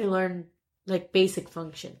people normally learn like basic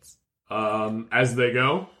functions? as they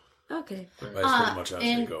go. Okay. That's pretty much as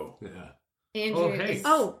they and- go. Yeah. Andrew Oh, hey. is-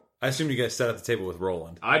 Oh. I assume you guys sat at the table with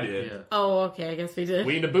Roland. I did. Yeah. Oh. Okay. I guess we did.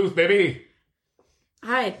 We in the booth, baby.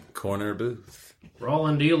 Hi. Corner booth.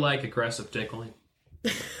 Roland, do you like aggressive tickling?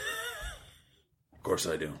 Of course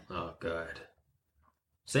I do. Oh, good.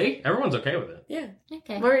 See? Everyone's okay with it. Yeah.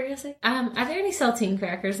 Okay. What were you gonna say? Are there any saltine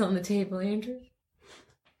crackers on the table, Andrew?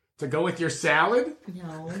 To go with your salad?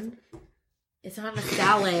 No. It's on a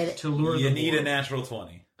salad. To lure You the need boar. a natural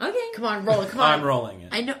 20. Okay. Come on, roll it. Come on. I'm rolling it.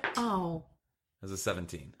 I know. Oh. As a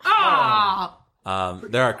 17. Ah.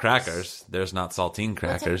 There are crackers. There's not saltine What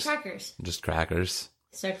type of crackers. crackers? Just crackers.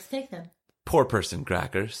 Start to take them. Poor person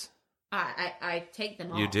crackers. I take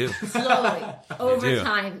them all. You do. Slowly. Over do.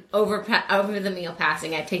 time, over the meal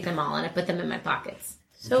passing, I take them all and I put them in my pockets.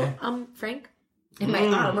 So, Frank, In my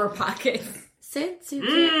armor pockets. since you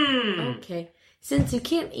can't, okay, since you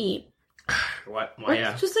can't eat, What? Why, what's,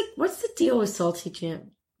 yeah. just like, what's the deal with salty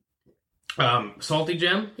jam? Salty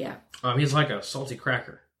Jim? Yeah. He's like a salty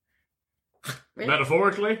cracker. Really?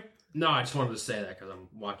 Metaphorically? No, I just wanted to say that because I'm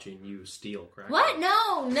watching you steal crackers. What?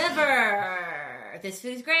 No, never. This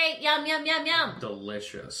food's great. Yum, yum, yum, yum.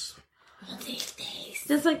 Delicious. All these days.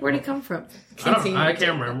 Just like, where'd he come from? I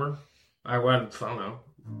can't remember. I don't know.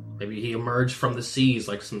 Maybe he emerged from the seas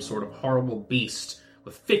like some sort of horrible beast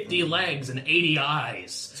with 50 legs and 80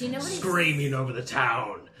 eyes, Do you know what he's- screaming over the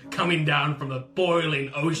town, coming down from the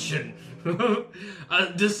boiling ocean,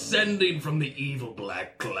 descending from the evil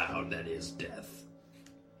black cloud that is death.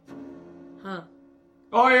 Huh.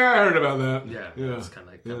 Oh, yeah, I heard about that. Yeah, it's kind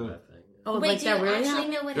of like that thing. Oh, Wait, like do that you really actually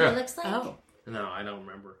happened? know what Yeah. he looks like? Oh. No, I don't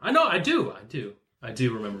remember. I know, I do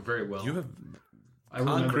remember very well. You have I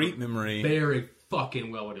remember concrete memory. very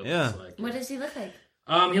fucking well what he Yeah. looks like. What does he look like?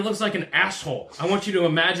 He looks like an asshole. I want you to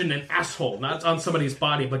imagine an asshole, not on somebody's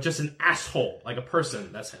body, but just an asshole, like a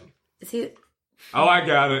person. That's him. Is he? Oh, I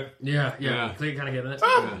got it. Yeah. Yeah. So you kind of get it.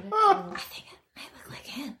 I think I look like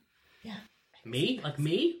him. Me? Like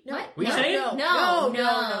me? What? What you no, saying?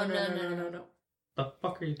 No. The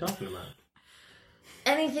fuck are you talking about?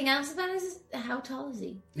 Anything else about his? How tall is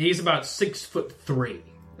he? He's about 6'3".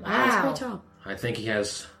 That's Wow. pretty tall. I think he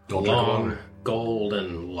has Don't talk about long him.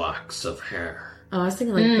 golden locks of hair. Oh, I was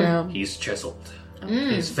thinking like brown. He's chiseled.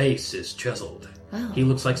 His face is chiseled. Wow. He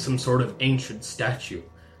looks like some sort of ancient statue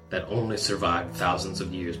that only survived thousands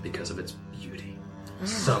of years because of its beauty.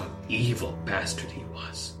 Some evil bastard he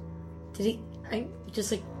was. Did he? I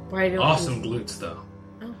just like why don't Awesome glutes, though.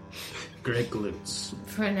 Oh. Great glutes.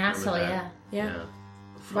 For an asshole, that? yeah. Yeah.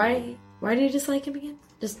 Why do you dislike him again?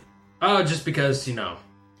 Just Oh, just because,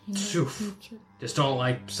 shoof. Just don't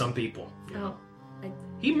like some people. you know. oh.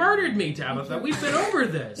 He murdered me, Tabitha. We've been over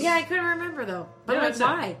this. Yeah, I couldn't remember though. But Yeah, like, that's it.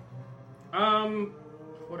 why?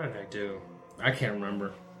 What did I do? I can't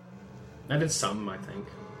remember. I did something, I think.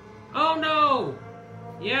 Oh no!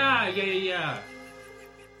 Yeah.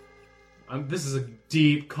 This is a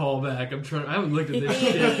deep callback. I haven't looked at this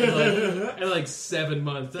shit in like 7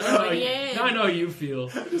 months. yeah. Now I know how you feel.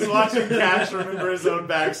 Just watching Cash remember his own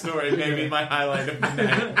backstory maybe my highlight of the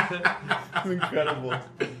night. It's incredible.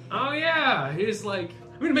 Oh yeah, he's like.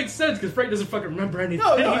 I mean, it makes sense because Frank doesn't fucking remember anything.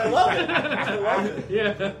 No, I love it. I love it.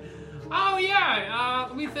 Yeah. Oh yeah.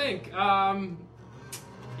 Let me think.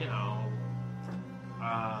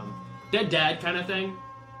 Dead dad kind of thing.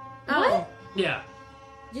 Oh. Yeah.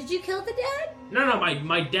 Did you kill the dad? No.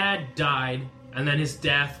 My dad died, and then his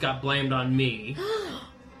death got blamed on me,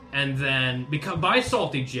 and then by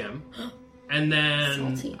Salty Jim, and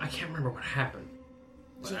then Salty. I can't remember what happened.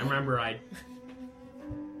 But I remember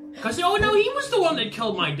because he was the one that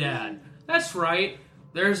killed my dad. That's right.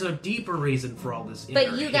 There's a deeper reason for all this.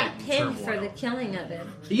 But you got hidden pinned turmoil. for the killing of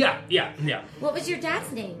him. Yeah. What was your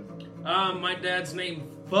dad's name? My dad's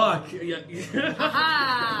name, fuck.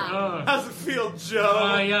 How's it feel,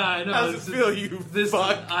 Joe? Yeah, I know. How's it feel, you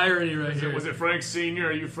fuck? Irony right here. Was it Frank Sr.?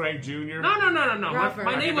 Are you Frank Jr.? No.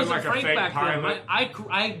 My name wasn't like a Frank fake back then. pilot.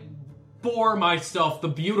 I bore myself the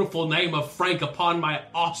beautiful name of Frank upon my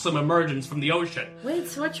awesome emergence from the ocean. Wait,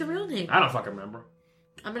 so what's your real name? I don't fucking remember.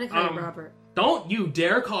 I'm gonna call you Robert. Don't you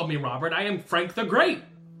dare call me Robert. I am Frank the Great.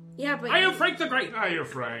 Yeah, but I am Frank the Great. Ah, you're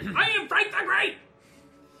Frank. I am Frank the Great.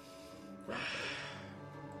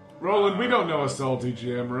 Roland, we don't know a salty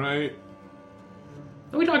Jim, right?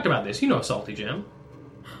 We talked about this. You know Salty Jim.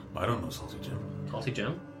 I don't know Salty Jim. Salty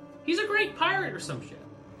Jim? He's a great pirate or some shit,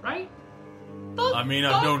 right? I mean,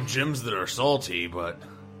 I've known Jims that are salty, but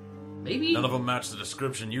maybe none of them match the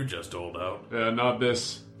description you just doled out. Yeah, not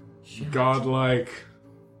this godlike.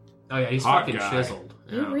 Oh yeah, he's hot fucking guy. chiseled.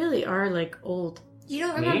 you really are like old. You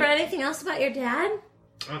don't remember anything else about your dad?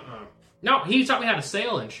 No, he taught me how to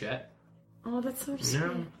sail and shit. Oh, that's so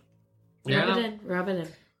sweet. Yeah. Rub it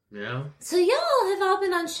in. Yeah. So y'all have all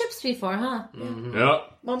been on ships before, huh? Mm-hmm.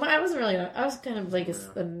 Yep. Well, I wasn't really. I was kind of like a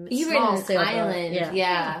You were small in an sailboat. island.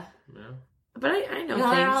 Yeah. But I know Y'all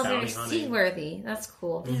are all things. very seaworthy. That's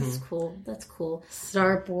cool. That's cool. That's cool.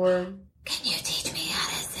 Starboard. Can you teach me how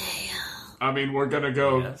to sail? I mean, we're gonna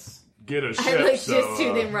go get a ship. I like so, just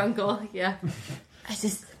to them runkle. Yeah. I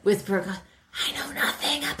just whisper, I know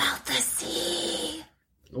nothing about the sea.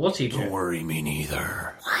 We'll teach you. Don't worry, me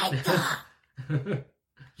neither. What the?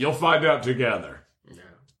 You'll find out together.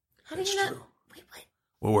 How do you not? True. Wait.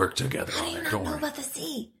 We'll work together How do on you it. not Don't know worry. about the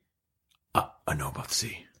sea? I know about the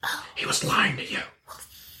sea. He was lying to you.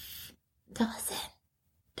 Dawson.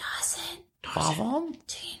 Bob?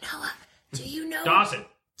 Do you know? Dawson.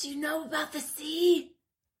 Do you know about the sea?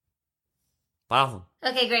 Wow.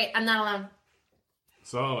 Okay, great. I'm not alone.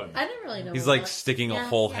 Solid. I didn't really know. He's what like it was. sticking a Yeah,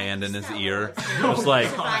 whole yeah, hand in just his that ear, one. just like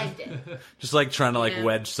Survived it. just like trying to like Yeah.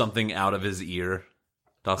 wedge something out of his ear.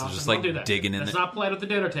 Dawson's just don't like do that. digging in That's it, not polite at the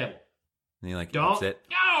dinner table. and he like Don't. eats it.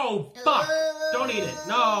 No, fuck. Don't eat it.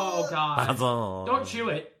 No, God. Don't chew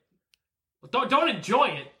it. Don't enjoy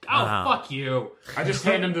it. Oh, fuck you. I just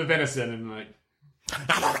hand him the venison and like.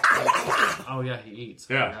 Oh yeah, he eats.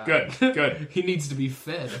 Yeah, good. He needs to be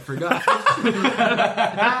fed. I forgot.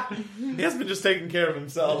 He has been just taking care of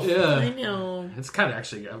himself. I Yeah. know. It's kind of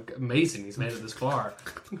actually amazing he's made it this far.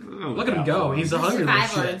 Look at him go. He's a The hungry little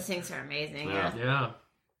survival shit. instincts are amazing. Yeah. Yeah.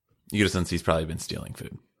 You get a sense he's probably been stealing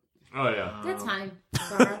food. Oh yeah. That's fine.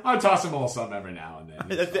 I toss him a little something every now and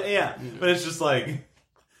then. Yeah, but it's just like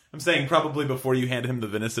I'm saying. Probably before you hand him the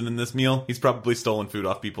venison in this meal, he's probably stolen food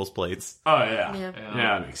off people's plates. Oh yeah. Yeah.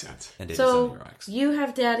 Yeah, that makes sense. And So you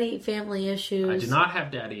have daddy family issues. I do not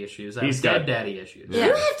have daddy issues. I He's have dead got- daddy issues. Yeah.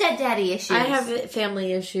 You have dead daddy issues. I have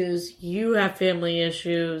family issues. You have family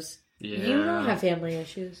issues. Yeah. You don't have family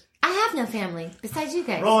issues. I have no family besides you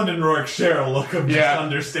guys. Roland and Roarke share a look of Yeah.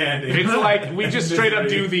 understanding. It's like we just straight up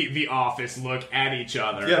do the office look at each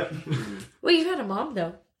other. Yep. Well, you had a mom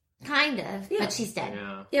though. Kind of, but she's dead.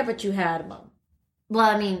 Yeah. Yeah, but you had a mom. Well,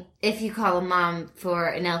 I mean, if you call a mom for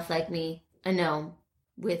an elf like me, a gnome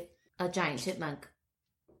with a giant chipmunk,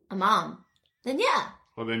 a mom, then yeah.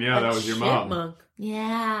 Well then, yeah, that was your mom. Chipmunk.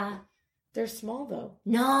 Yeah. They're small though.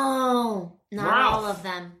 No, not Ralph. all of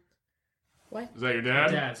them. Is that your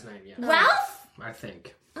dad? Dad's name, yeah. Ralph? I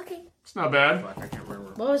think. Okay. It's not bad. Fuck, I can't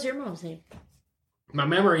remember. What was your mom's name? My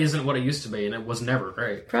memory isn't what it used to be, and it was never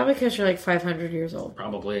great. Probably because you're like 500 years old.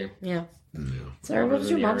 Probably. Yeah. Sorry, what was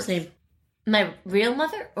your than mom's yours. name? My real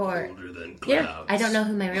mother? Or. Older than Yeah. clouds. I don't know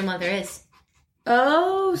who my real mother is.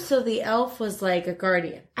 Oh, so the elf was like a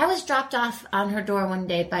guardian. I was dropped off on her door one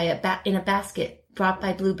day by in a basket brought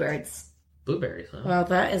by bluebirds. Blueberries, huh? Wow,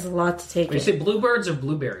 that is a lot to take Wait, you in. say bluebirds or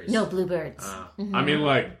blueberries? No, bluebirds. I mean,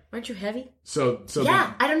 like, Aren't you heavy? so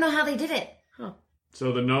Yeah, I don't know how they did it.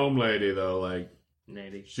 so the gnome lady though, like,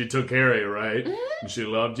 Natty. she took care of you, right? And she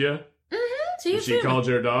loved you. So you And she called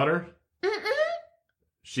you her daughter.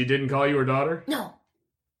 She didn't call you her daughter. No,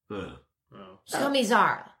 Huh. Oh. she called me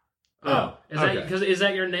Zara. Oh, Is okay. that because is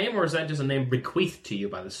that your name or is that just a name bequeathed to you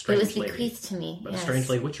by the It strange was lady? bequeathed to me. By the Yes. strange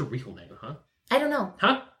lady. What's your real name, huh? I don't know.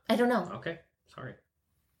 Huh? I don't know. Okay. Sorry.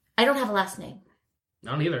 I don't have a last name.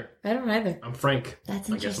 I don't either. I don't either. I'm Frank. That's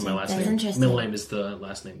I guess interesting. my last That's name. interesting. Middle name is the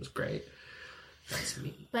last name is great. That's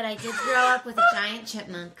me. But I did grow up with a giant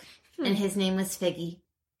chipmunk, and his name was Figgy.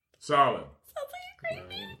 Solid.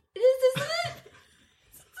 It is, isn't it?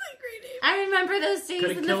 I remember those days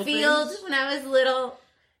Could it in the kill field things? when I was little,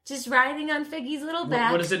 just riding on Figgy's little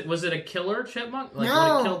back. What is it? Was it a killer chipmunk? Like,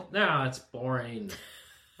 No. Would it kill... No, it's boring.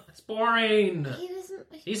 It's boring. He wasn't.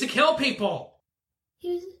 He used to kill people.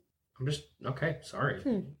 He was. I'm just okay. Sorry.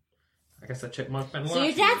 I guess that chipmunk been So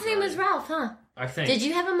your dad's name was Ralph, huh? I think. Did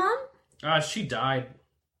you have a mom? She died.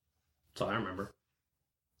 That's all I remember.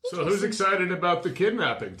 So who's excited about the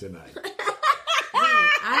kidnapping tonight?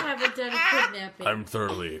 I haven't done a kidnapping. I'm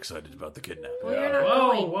thoroughly excited about the kidnapping. Well, you're not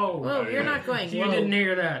going. Whoa. You're not going. You Whoa. didn't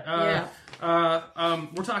hear that.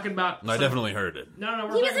 We're talking about... I definitely heard it. No,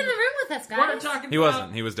 He was in the room with us, guys. We're talking He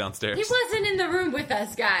wasn't. He was downstairs. He wasn't in the room with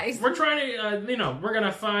us, guys. We're trying to, we're going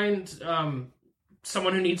to find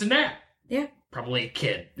someone who needs a nap. Yeah. Probably a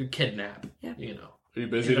kidnap. Yeah. Are you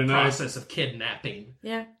busy in the tonight? process of kidnapping.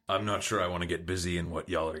 Yeah. I'm not sure I want to get busy in what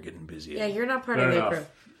y'all are getting busy in. Yeah, you're not part Fair of the enough. crew.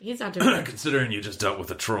 He's not doing it. Considering you just dealt with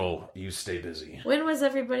a troll, you stay busy. When was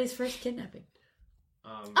everybody's first kidnapping?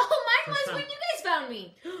 Oh, mine was when you guys found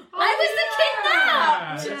me. I was the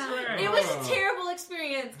kidnapped. That's right. It was a terrible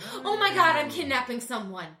experience. Oh my god, I'm kidnapping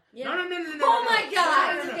someone. Yeah. No. Oh my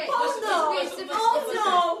god. Okay. Oh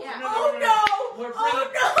no. We're Oh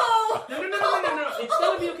no. No. It's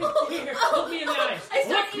gonna be okay. Here, look me in the eyes. I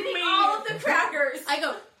start Look eating me. all of the crackers. I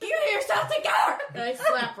go, you hear yourself together. And I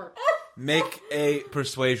slap her. Make a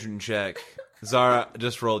persuasion check. Zara,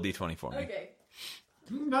 just roll a d20 for me. Okay.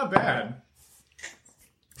 Not bad.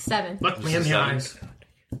 7. Look me in the eyes.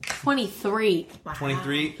 23.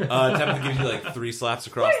 23. Tabitha gives you like 3 slaps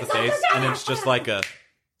across the face, and it's just like a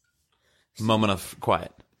moment of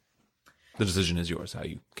quiet. The decision is yours, how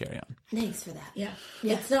you carry on. Thanks for that. Yeah.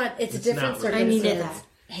 It's a different not I needed circumstance.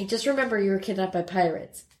 that. Hey, just remember you were kidnapped by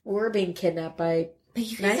pirates. We're being kidnapped by... But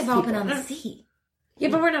you guys Nice have all been people. on the sea. Yeah,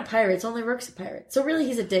 but we're not pirates. Only Rourke's a pirate. So really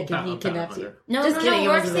he's a dick and he About kidnaps you. 100. No, Just no, kidding, no. he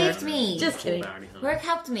Work wasn't there. saved me. Just kidding. Work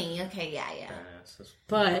helped me. Okay, yeah.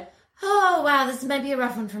 But... Oh, wow, this might be a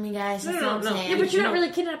rough one for me, guys. That's all I'm no. saying. Yeah, but you're not know-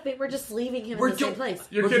 really kidnapping. We're just leaving him We're in the same doing- place.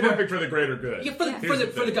 You're kidnapping for the greater good. Yeah,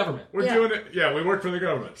 for the government. We're Yeah. doing it. Yeah, we work for the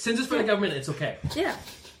government. Since it's for the government, it's okay. Yeah.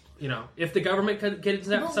 If the government could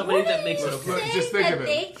kidnap somebody, that makes it okay. Just think of it.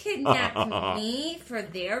 They kidnapped me for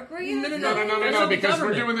their greater No, No, because we're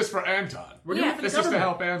government. doing this for Anton. We're Yeah, doing it for the This is to government.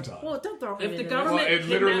 help Anton. Well, don't throw him If in the there. government Well, it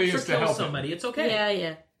literally kidnaps is or to kills help him. somebody, it's okay.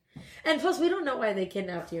 Yeah. And plus, we don't know why they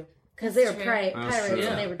kidnapped you. Because they were true. pirates true.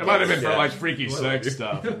 and they were It might have been dead. for like freaky sex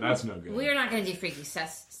stuff, and that's no good. We're not going to do freaky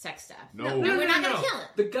sex stuff. No. And we're not going to kill him.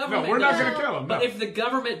 The government. No, we're not does- going to kill him. But No. if the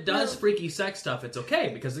government does freaky sex stuff, it's okay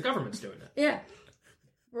because the government's doing it. Yeah.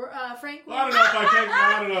 Frank? Well, I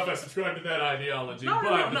don't know if I subscribe to that ideology,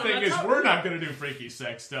 but the thing is, we're not going to do freaky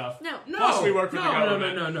sex stuff. No. Plus, we work for the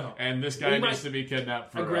government. No. And this guy We needs might- to be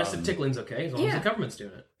kidnapped for Aggressive tickling's okay as long as Yeah. the government's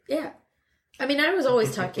doing it. Yeah. I mean, I was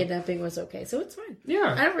always taught kidnapping was okay, so it's fine.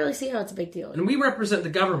 Yeah. I don't really see how it's a big deal. And we represent the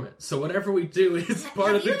government, so whatever we do is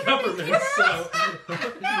part of the government, so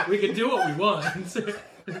we can do what we want.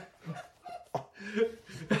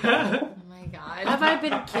 Oh my god. Have I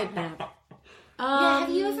been kidnapped? Have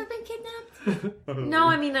you ever been kidnapped? No,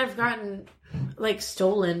 I mean, I've gotten,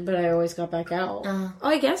 stolen, but I always got back out. Oh.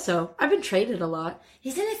 I guess so. I've been traded a lot.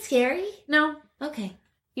 Isn't it scary? No. Okay.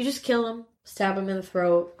 You just kill them, stab them in the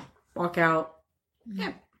throat, walk out.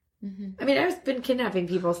 Yeah. Mm-hmm. I mean, I've been kidnapping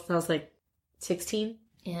people since I was 16.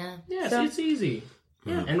 Yeah. Yes, So- it's easy.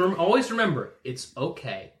 Yeah. And always remember, it's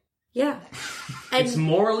okay. Yeah. And, It's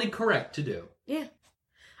morally correct to do. yeah.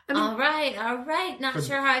 I mean, All right. Not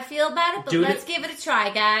sure how I feel about it, but Dude, let's give it a try,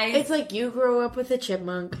 guys. it's like you grew up with a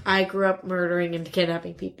chipmunk. I grew up murdering and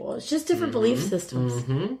kidnapping people. It's just different belief systems.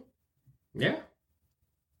 Mm-hmm. Yeah.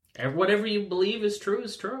 And whatever you believe is true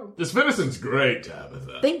is true. This venison's great,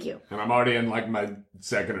 Tabitha. Thank you. And I'm already in my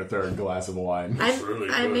second or third glass of wine.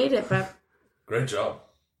 I made it, but Great job.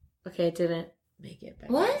 okay, I didn't make it by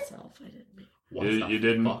What? myself. I didn't make it. What You- the you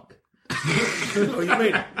didn't? fuck?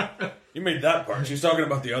 Oh, you made that part. She's talking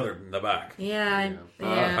about the other in the back. Yeah,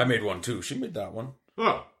 I made one too. She made that one.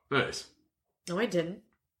 Oh, nice. No, I didn't.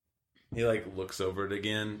 He looks over it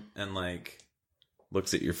again and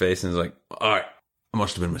looks at your face and is like, All right. I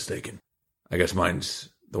must have been mistaken. I guess mine's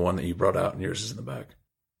the one that you brought out and yours is in the back.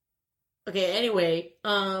 Okay, anyway,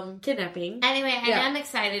 kidnapping. Anyway, I Yeah. am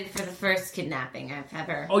excited for the first kidnapping I've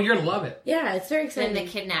ever Oh, you're gonna love it. Yeah, it's very been exciting. the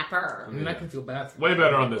kidnapper. I mean, I can feel bad for Way you.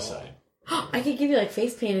 better on this side. I could give you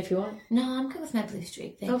face paint if you want. No, I'm good with my blue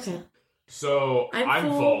streak. Thanks. Okay. So, I'm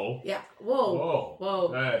full. Yeah. Whoa.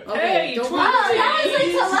 Whoa. Hey. Okay, Hey, don't twins. Oh, that was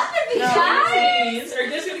like telepathy, guys. Are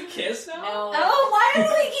you guys gonna kiss now? Oh, why do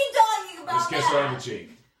we keep talking about Just kiss her on the cheek.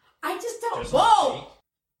 I just don't. Just on the cheek.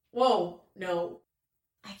 Whoa. No.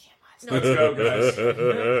 I can't watch No. Let's go, guys.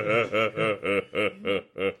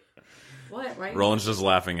 What? Right? Roland's just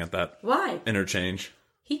laughing at that Why? interchange.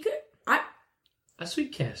 He could. A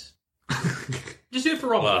sweet kiss. Just do it for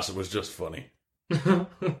Roland. Last, it was just funny.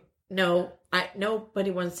 No.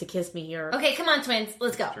 Nobody wants to kiss me here. Okay, come on, twins.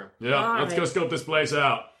 Let's go. Yeah, All let's go right. scope this place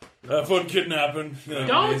out. Have fun kidnapping.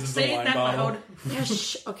 Don't say it that loud. Yeah,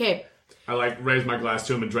 okay. I raise my glass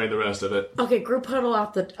to him and drain the rest of it. Okay, group huddle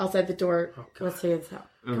outside the door. Let's figure this out.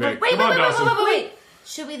 Okay, Wait.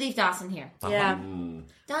 Should we leave Dawson here? Yeah.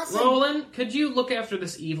 Dawson. Roland, could you look after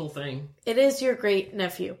this evil thing? It is your great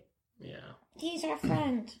nephew. Yeah. He's our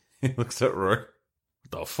friend. He looks at Roarke.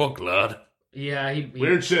 What the fuck, lad? Yeah, he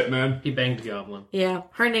Weird shit, man. He banged a goblin. Yeah,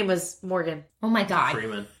 her name was Morgan. Oh my god.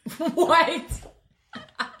 Freeman. What?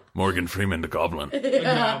 Morgan Freeman the Goblin. A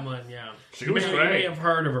goblin, yeah. She was You may great. have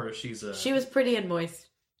heard of her. She's a. She was pretty and moist.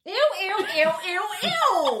 Ew.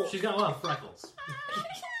 She's got a lot of freckles.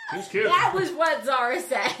 She's cute. That was what Zara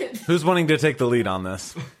said. Who's wanting to take the lead on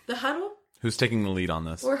this? The huddle? Who's taking the lead on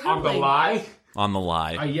this? We're On huddling. the lie? On the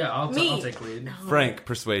lie. Yeah, I'll Me. take lead. Frank,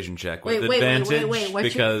 persuasion check with Wait, advantage wait,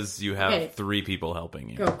 because you have Okay. 3 people helping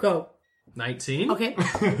you. Go. 19. Okay.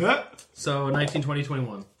 So 19, 20,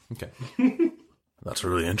 21. Okay. That's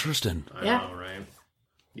really interesting. I Yeah. know, right?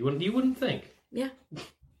 You wouldn't think. Yeah.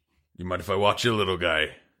 You mind if I watch you, little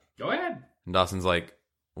guy? Go ahead. And Dawson's like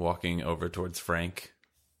walking over towards Frank.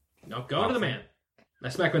 No, go to the man. I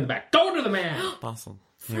smack him in the back. Go to the man. Awesome.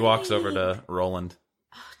 He walks over to Roland.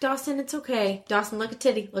 Dawson, it's okay. Dawson, look at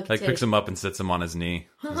Titty. Look at Like Titty. picks him up and sits him on his knee.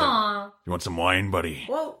 Aww. You want some wine, buddy?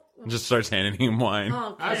 Whoa. Just starts handing him wine.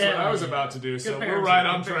 Oh, That's what I was about to do, so we're right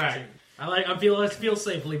on track. I feel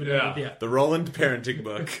safe leaving it Yeah. with you. The Roland parenting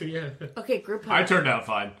book. Yeah. okay, group I huddle. turned out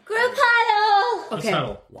fine. Group huddle. Let's Okay.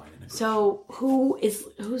 huddle. So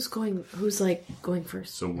who's going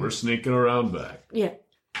first? So we're sneaking around back. Yeah.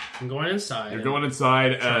 I'm going inside. You're going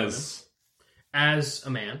inside as a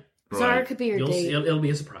man. Zara could be your date. It'll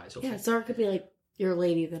be a surprise. Yeah, Zara could be like your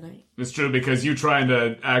lady of the night. It's true, because you trying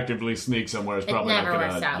to actively sneak somewhere is It probably never not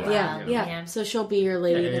gonna... works out yeah. well. Yeah. So she'll be your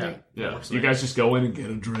lady of the night. Yeah. You guys just go in and get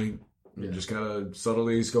a drink. And just kind of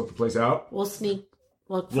subtly scope the place out. We'll sneak.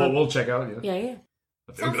 We'll check out, Yeah, yeah.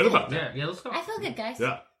 I feel good about that. Yeah, let's go. I feel good, guys.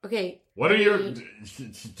 Yeah. Okay. What are your...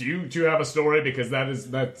 Do you have a story? Because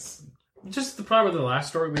that's... Just probably the last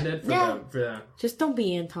story we did for the Just don't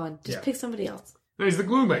be Anton. Just Yeah. pick somebody else. No, he's the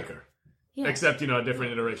glue maker. Yeah. Except, a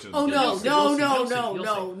different iteration. Oh You'll see.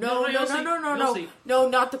 no,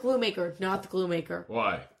 not the glue maker. Not the glue maker.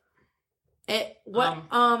 Why?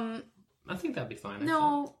 I think that'd be fine.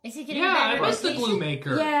 No. Is he getting Yeah, I better missed the rotation? glue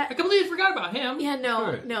maker. Yeah. I completely forgot about him. Yeah,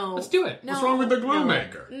 no, Good. no. Let's do it. No, What's wrong with the glue no.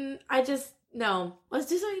 maker? No. Let's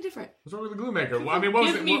do something different. What's wrong with the glue maker? Well, I mean, what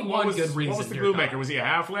was Give it? me What one was, good what reason, was the dear glue God. maker? Was he a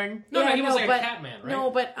halfling? No, Yeah, he was like but- a cat man, right?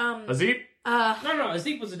 No, but Azip? no,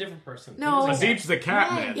 Azip was a different person. No. He was like- Azip's the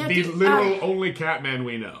cat man. Yeah, the dude, literal only cat man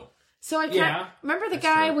we know. so I can't Yeah, remember the that's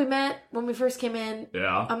guy true. we met when we first came in.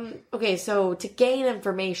 Yeah. Okay, so to gain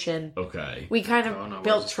information, Okay. we kind of Oh, no, where's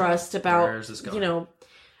built this trust going? about Where's this going?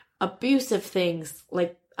 abusive things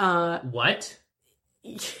like What?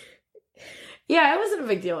 yeah, it wasn't a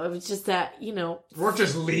big deal. It was just that Rourke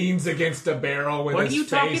just leans against a barrel with What his are you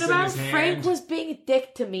talking face in about? his hand. Frank was being a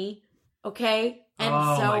dick to me, okay? And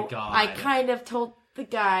Oh, so my God. I kind of told the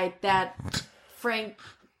guy that Frank,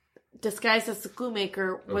 disguised as the glue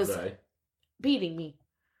maker, was Okay. beating me.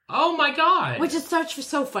 Oh my god! Which is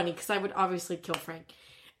so funny because I would obviously kill Frank.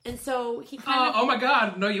 And so he kind of... oh my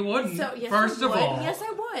god! No, you wouldn't. So, yes, First I of would. all, Yes, I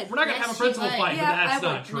would. we're not gonna Yes, have a she principal would. fight, Yeah, but that's I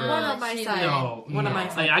not would. true. One on my She side. No, One on no. my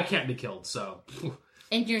side. I can't be killed, so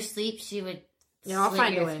In your sleep, she would Yeah, I'll slit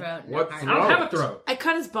find your a way. throat. in What her I heart. don't have a throat. I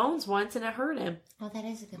cut his bones once and it hurt him. Oh, that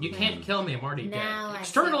is a good You point. can't kill me. I'm already Now I dead. see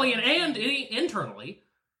Externally what and we're saying. internally.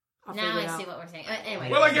 I'll Now figure it I out. see what we're saying. Anyway.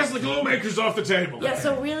 Well, I guess the glue maker's off the table. Yeah, then.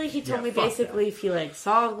 so really he told me fuck basically if he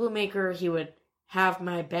saw a glue maker, he would have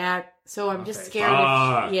my back. So I'm just Okay. scared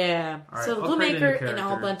Ah. of... Yeah. All right, so the I'll glue create a new maker and character.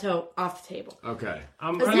 Albanto off the table. Okay.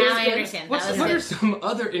 Are Now there- I understand. What That was are good. some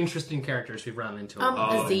other interesting characters we've run into?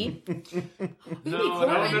 Azip.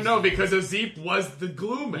 No, because Azip was the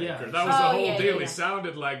glue maker. Yeah. That was the whole yeah, deal. yeah. He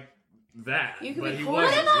sounded like that. You could but be he cool. What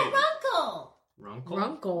wasn't about Azip. Runkle? Runkle?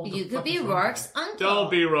 Runkle. You could be Rourke's uncle.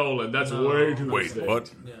 Don't be Roland. That's No. way too Wait, distinct.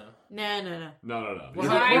 what? Yeah. No. No. Well,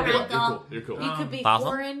 Sorry, You're cool. Runkle. You're cool. You could be Possum?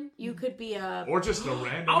 Corin. You could be a... Or just a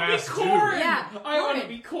random I'll be ass Corin! dude. Yeah, I want to Corin.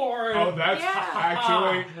 be Corin! Oh, that's Yeah.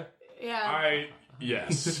 actually... Yeah.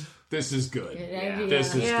 Yes. This is good. Good idea.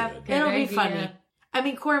 This is Yeah. good. It'll be idea. funny. I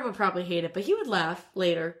mean, Corin would probably hate it, but he would laugh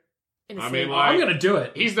later. In his I mean, sleep. like- I'm gonna do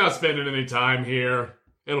it. He's not spending any time here.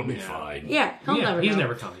 It'll be fine. Yeah, he'll never He's know.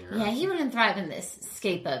 never come here. Yeah, he wouldn't thrive in this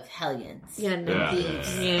scape of hellions. Yeah, no. Yeah.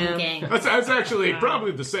 Thieves Yeah. and gangs. That's actually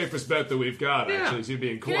probably the safest bet that we've got, Yeah. actually, is you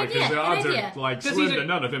being Corin, idea, because the good odds idea. are, like, 'Cause slim he's a- to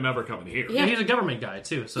none of him ever coming here. Yeah, he's a government guy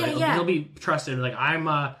too, so Yeah, yeah. he'll be trusted. Like I'm,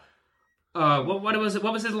 what was it?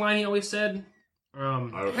 What was his line he always said?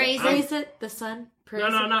 Praise it, the sun. No,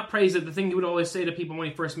 not praise it. The thing he would always say to people when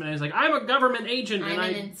he first met him is like, I'm a government agent. I'm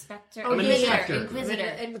an inspector. I'm an inspector. Inquisitor.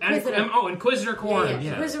 Inquisitor Corin.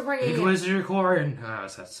 Yeah. Inquisitor Corin. Inquisitor Corin. Oh,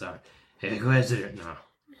 that's sorry. Inquisitor. No.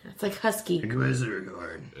 It's like husky. Inquisitor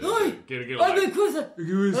Corin. I'm Inquisitor.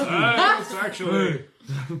 It's actually...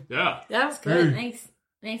 Yeah. That was good.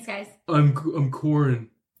 Thanks, guys. I'm Corin.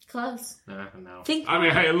 Close. No. I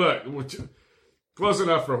mean, hey, look... Close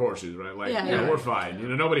enough for horseshoes, right? Like, we're fine. You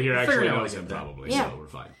know, nobody here actually knows him, probably, so we're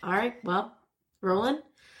fine. All right, well, Roland,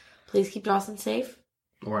 please keep Dawson safe.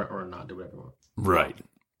 Or not, do whatever you want. Right.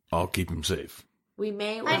 I'll keep him safe. We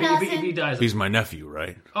may... If he dies... He's my nephew,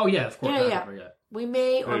 right? Oh, yeah, of course. Yeah. We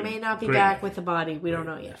may or may not be back with the body. We don't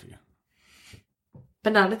know yet. Nephew.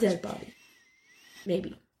 But not a dead body.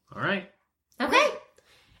 Maybe. All right. Okay.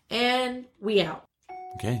 And we out.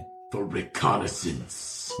 Okay. For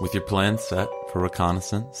reconnaissance. With your plan set for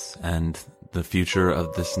reconnaissance and the future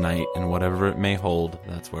of this night and whatever it may hold,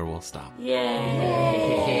 that's where we'll stop. Yay!